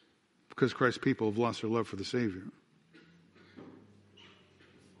 Because Christ's people have lost their love for the Savior.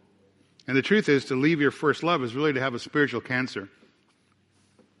 And the truth is, to leave your first love is really to have a spiritual cancer.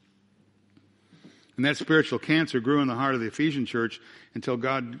 And that spiritual cancer grew in the heart of the Ephesian church until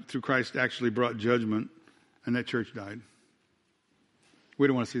God, through Christ, actually brought judgment, and that church died. We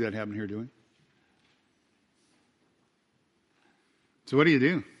don't want to see that happen here, do we? So what do you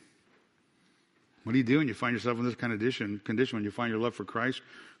do? What do you do when you find yourself in this kind of condition when you find your love for Christ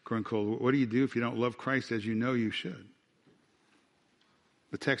growing cold? What do you do if you don't love Christ as you know you should?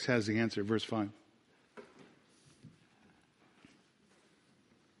 The text has the answer, verse 5.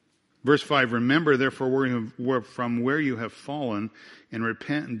 Verse 5, remember therefore from where you have fallen, and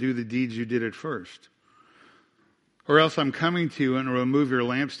repent and do the deeds you did at first. Or else I'm coming to you and will remove your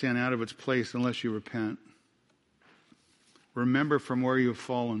lampstand out of its place unless you repent. Remember from where you have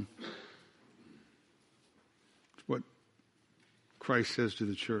fallen. It's what Christ says to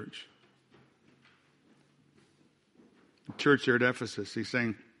the church. The church there at Ephesus, he's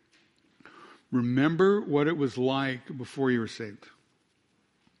saying, remember what it was like before you were saved.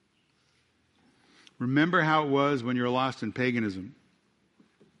 Remember how it was when you were lost in paganism.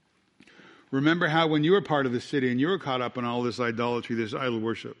 Remember how when you were part of the city and you were caught up in all this idolatry, this idol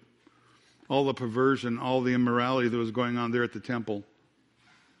worship, all the perversion, all the immorality that was going on there at the temple.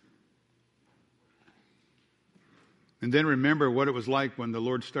 And then remember what it was like when the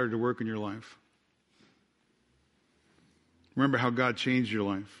Lord started to work in your life. Remember how God changed your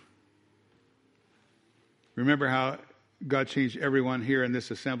life. Remember how God changed everyone here in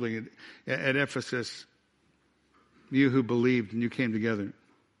this assembly at Ephesus. You who believed and you came together.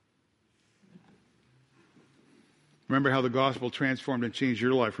 Remember how the gospel transformed and changed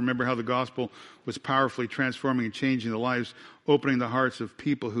your life. Remember how the gospel was powerfully transforming and changing the lives, opening the hearts of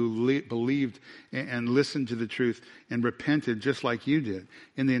people who believed and listened to the truth and repented just like you did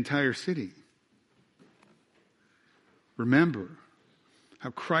in the entire city. Remember how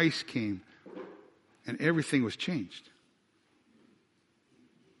Christ came and everything was changed.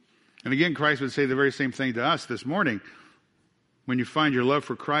 And again, Christ would say the very same thing to us this morning. When you find your love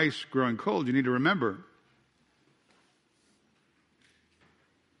for Christ growing cold, you need to remember.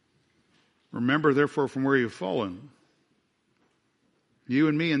 Remember, therefore, from where you've fallen. You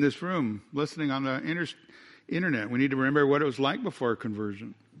and me in this room, listening on the internet, we need to remember what it was like before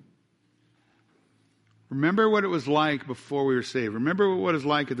conversion. Remember what it was like before we were saved. Remember what it was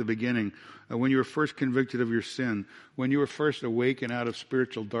like at the beginning, when you were first convicted of your sin, when you were first awakened out of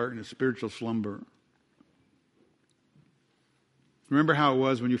spiritual darkness, spiritual slumber. Remember how it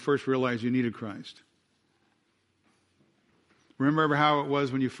was when you first realized you needed Christ. Remember how it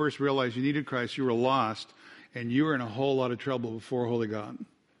was when you first realized you needed Christ, you were lost, and you were in a whole lot of trouble before holy God.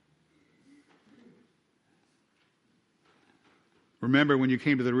 Remember when you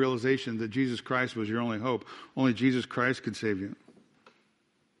came to the realization that Jesus Christ was your only hope. Only Jesus Christ could save you.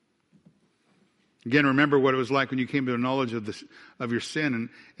 Again, remember what it was like when you came to the knowledge of your sin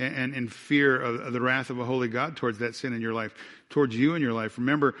and in fear of the wrath of a holy God towards that sin in your life, towards you in your life.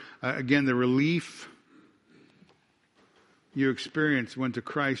 Remember, again, the relief you experienced when to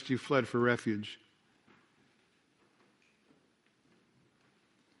Christ you fled for refuge.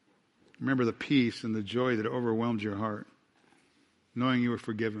 Remember the peace and the joy that overwhelmed your heart, knowing you were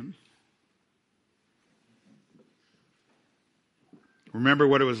forgiven. Remember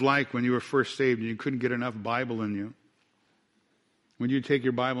what it was like when you were first saved and you couldn't get enough Bible in you. When you take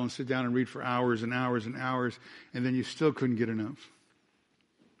your Bible and sit down and read for hours and hours and hours, and then you still couldn't get enough.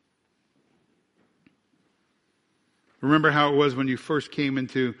 Remember how it was when you first came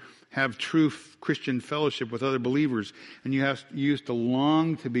into have true Christian fellowship with other believers, and you used to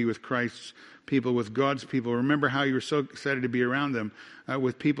long to be with Christ's people, with God's people. Remember how you were so excited to be around them,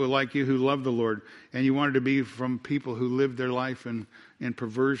 with people like you who love the Lord, and you wanted to be from people who lived their life in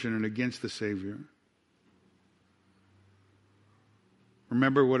perversion and against the Savior.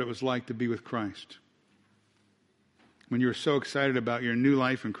 Remember what it was like to be with Christ. When you were so excited about your new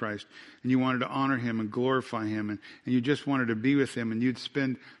life in Christ, and you wanted to honor Him and glorify Him, and you just wanted to be with Him, and you'd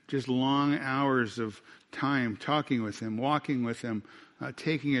spend just long hours of time talking with Him, walking with Him,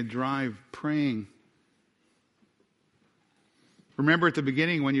 taking a drive, praying. Remember at the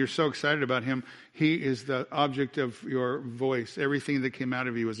beginning when you're so excited about Him, He is the object of your voice. Everything that came out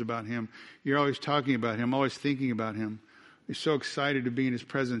of you was about Him. You're always talking about Him, always thinking about Him. You're so excited to be in His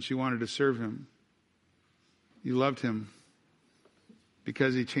presence, you wanted to serve Him. You loved Him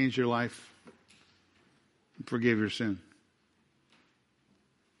because He changed your life and forgave your sin.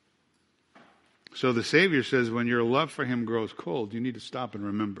 So the Savior says when your love for him grows cold, you need to stop and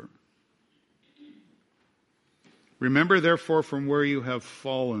remember. Remember, therefore, from where you have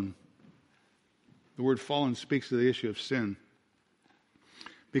fallen. The word fallen speaks to the issue of sin.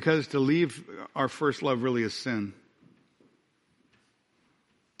 Because to leave our first love really is sin.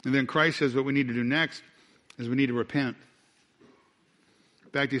 And then Christ says what we need to do next is we need to repent. In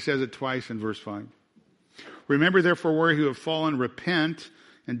fact, he says it twice in verse 5. Remember, therefore, where you have fallen, repent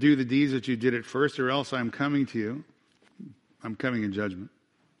and do the deeds that you did at first, or else I am coming to you. I'm coming in judgment.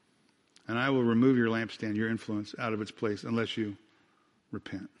 And I will remove your lampstand, your influence, out of its place unless you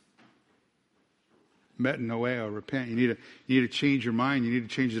repent. Metanoia, repent. You need to change your mind. You need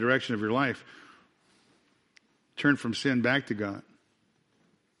to change the direction of your life. Turn from sin back to God.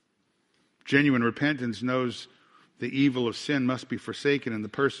 Genuine repentance knows the evil of sin must be forsaken, and the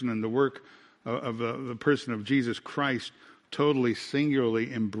person and the work of the person of Jesus Christ totally,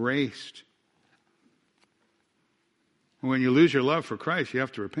 singularly embraced. When you lose your love for Christ, you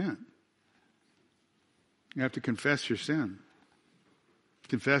have to repent. You have to confess your sin.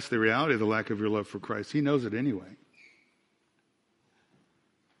 Confess the reality of the lack of your love for Christ. He knows it anyway.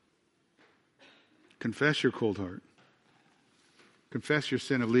 Confess your cold heart. Confess your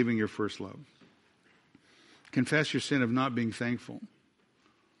sin of leaving your first love. Confess your sin of not being thankful.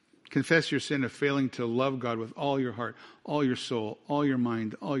 Confess your sin of failing to love God with all your heart, all your soul, all your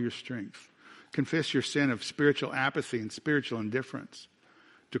mind, all your strength. Confess your sin of spiritual apathy and spiritual indifference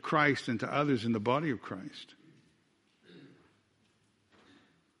to Christ and to others in the body of Christ.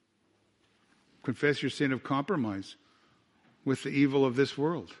 Confess your sin of compromise with the evil of this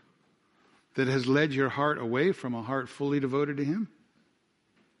world that has led your heart away from a heart fully devoted to Him.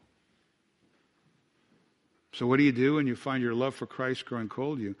 So what do you do when you find your love for Christ growing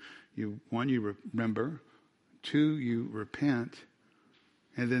cold? One, you remember. Two, you repent.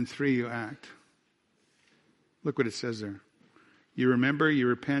 And then three, you act. Look what it says there. You remember, you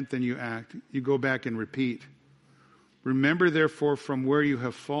repent, then you act. You go back and repeat. Remember, therefore, from where you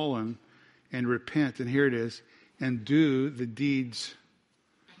have fallen, and repent, and here it is, and do the deeds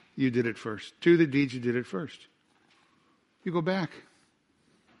you did at first. Do the deeds you did at first. You go back.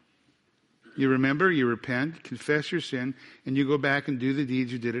 You remember, you repent, confess your sin, and you go back and do the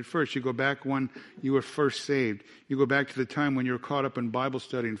deeds you did at first. You go back when you were first saved. You go back to the time when you were caught up in Bible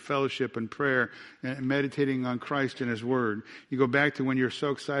study and fellowship and prayer and meditating on Christ and His Word. You go back to when you're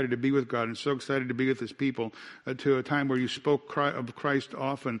so excited to be with God and so excited to be with His people, to a time where you spoke of Christ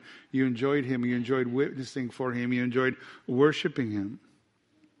often. You enjoyed Him. You enjoyed witnessing for Him. You enjoyed worshiping Him.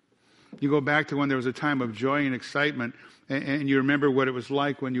 You go back to when there was a time of joy and excitement, and you remember what it was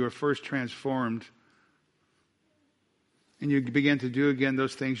like when you were first transformed. And you begin to do again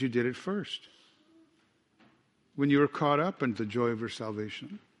those things you did at first, when you were caught up in the joy of your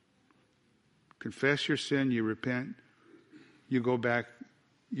salvation. Confess your sin, you repent, you go back,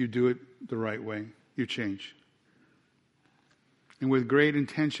 you do it the right way, you change. And with great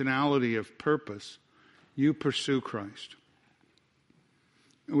intentionality of purpose, you pursue Christ.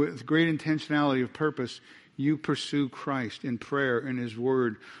 With great intentionality of purpose, you pursue Christ in prayer, in His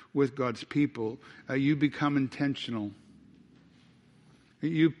Word, with God's people. You become intentional.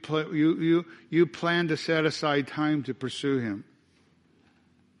 You plan to set aside time to pursue Him.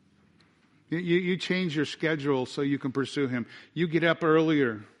 You change your schedule so you can pursue Him. You get up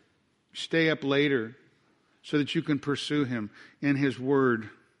earlier, stay up later, so that you can pursue Him in His Word,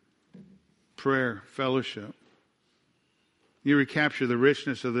 prayer, fellowship. You recapture the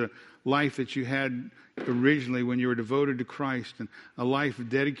richness of the life that you had originally when you were devoted to Christ, and a life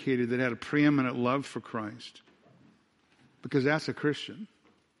dedicated that had a preeminent love for Christ. Because that's a Christian.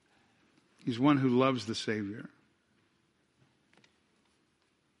 He's one who loves the Savior.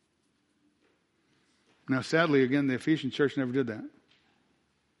 Now, sadly, again, the Ephesian church never did that.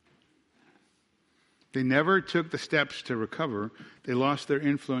 They never took the steps to recover. They lost their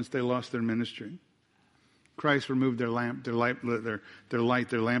influence. They lost their ministry. Christ removed their lampstand.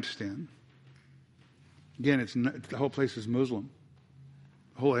 Again, the whole place is Muslim.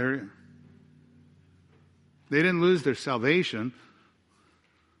 The whole area. They didn't lose their salvation,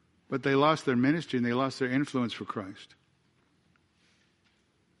 but they lost their ministry and they lost their influence for Christ.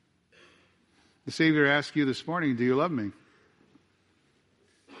 The Savior asked you this morning, do you love me?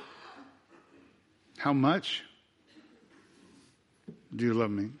 How much do you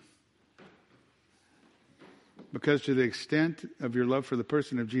love me? Because to the extent of your love for the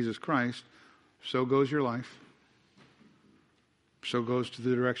person of Jesus Christ, so goes your life. So goes to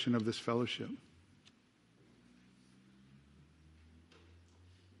the direction of this fellowship.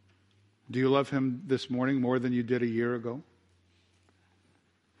 Do you love Him this morning more than you did a year ago?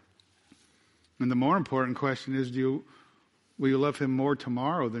 And the more important question is, will you love him more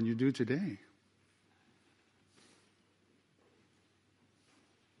tomorrow than you do today?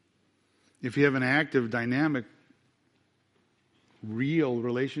 If you have an active, dynamic, real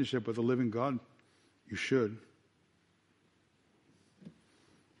relationship with the living God, you should.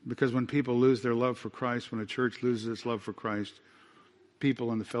 Because when people lose their love for Christ, when a church loses its love for Christ,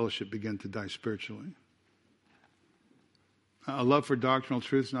 people in the fellowship begin to die spiritually. A love for doctrinal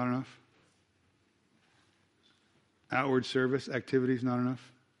truth is not enough. Outward service activity is not enough.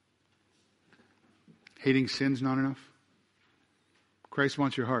 Hating sin is not enough. Christ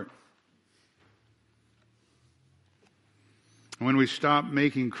wants your heart. When we stop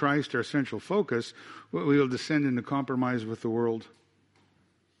making Christ our central focus, we will descend into compromise with the world.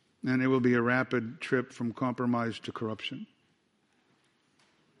 And it will be a rapid trip from compromise to corruption.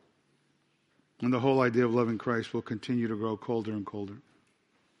 And the whole idea of loving Christ will continue to grow colder and colder.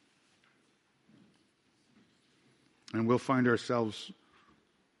 And we'll find ourselves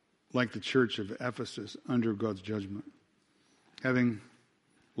like the church of Ephesus under God's judgment, having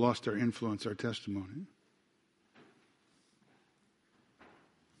lost our influence, our testimony.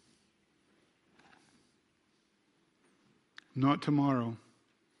 Not tomorrow,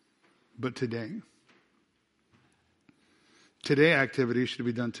 but today. Today activities should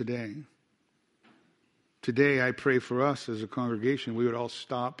be done today. Today I pray for us as a congregation, we would all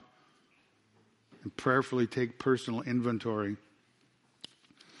stop and prayerfully take personal inventory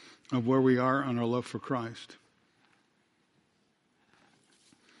of where we are on our love for Christ.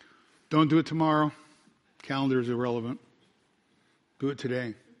 Don't do it tomorrow. Calendar is irrelevant. Do it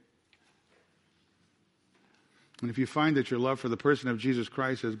today. And if you find that your love for the person of Jesus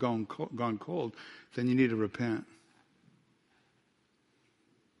Christ has gone cold, then you need to repent.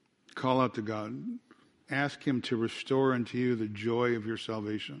 Call out to God. Ask him to restore unto you the joy of your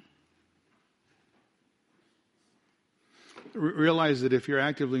salvation. Realize that if you're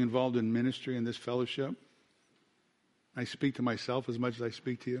actively involved in ministry in this fellowship, I speak to myself as much as I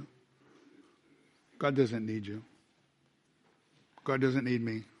speak to you. God doesn't need you. God doesn't need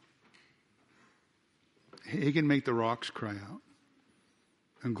me. He can make the rocks cry out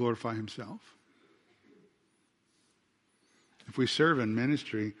and glorify himself. If we serve in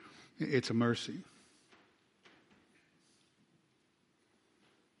ministry, it's a mercy.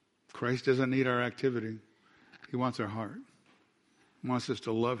 Christ doesn't need our activity. He wants our heart. He wants us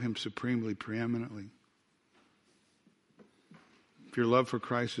to love him supremely, preeminently. If your love for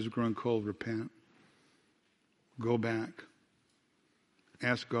Christ has grown cold, repent. Go back.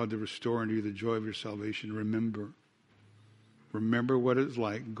 Ask God to restore unto you the joy of your salvation. Remember what it's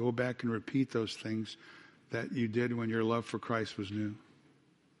like. Go back and repeat those things that you did when your love for Christ was new.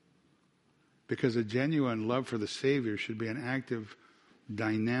 Because a genuine love for the Savior should be an active,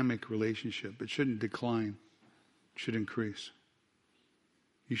 dynamic relationship. It shouldn't decline. It should increase.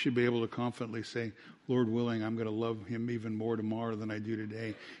 You should be able to confidently say, Lord willing, I'm going to love him even more tomorrow than I do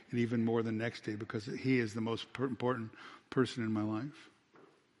today, and even more the next day, because he is the most important person in my life.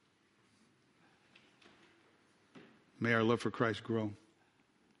 May our love for Christ grow.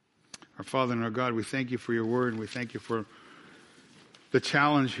 Our Father and our God, we thank you for your word, and we thank you for the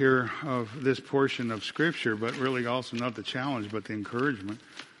challenge here of this portion of Scripture, but really also not the challenge, but the encouragement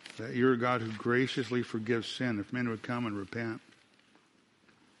that you're a God who graciously forgives sin if men would come and repent.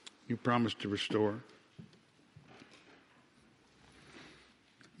 You promise to restore.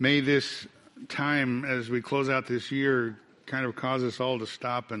 May this time, as we close out this year, kind of cause us all to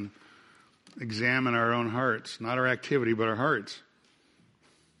stop and examine our own hearts, not our activity, but our hearts.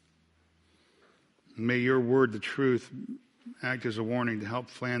 May your word, the truth, act as a warning to help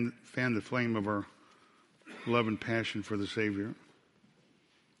fan the flame of our love and passion for the Savior.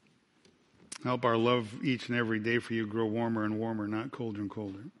 Help our love each and every day for you grow warmer and warmer, not colder and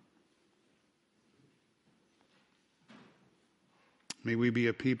colder. May we be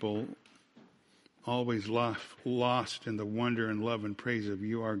a people always lost in the wonder and love and praise of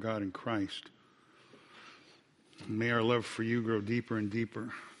you, our God in Christ. May our love for you grow deeper and deeper.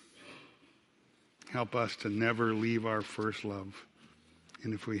 Help us to never leave our first love.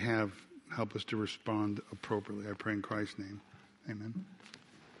 And if we have, help us to respond appropriately. I pray in Christ's name. Amen.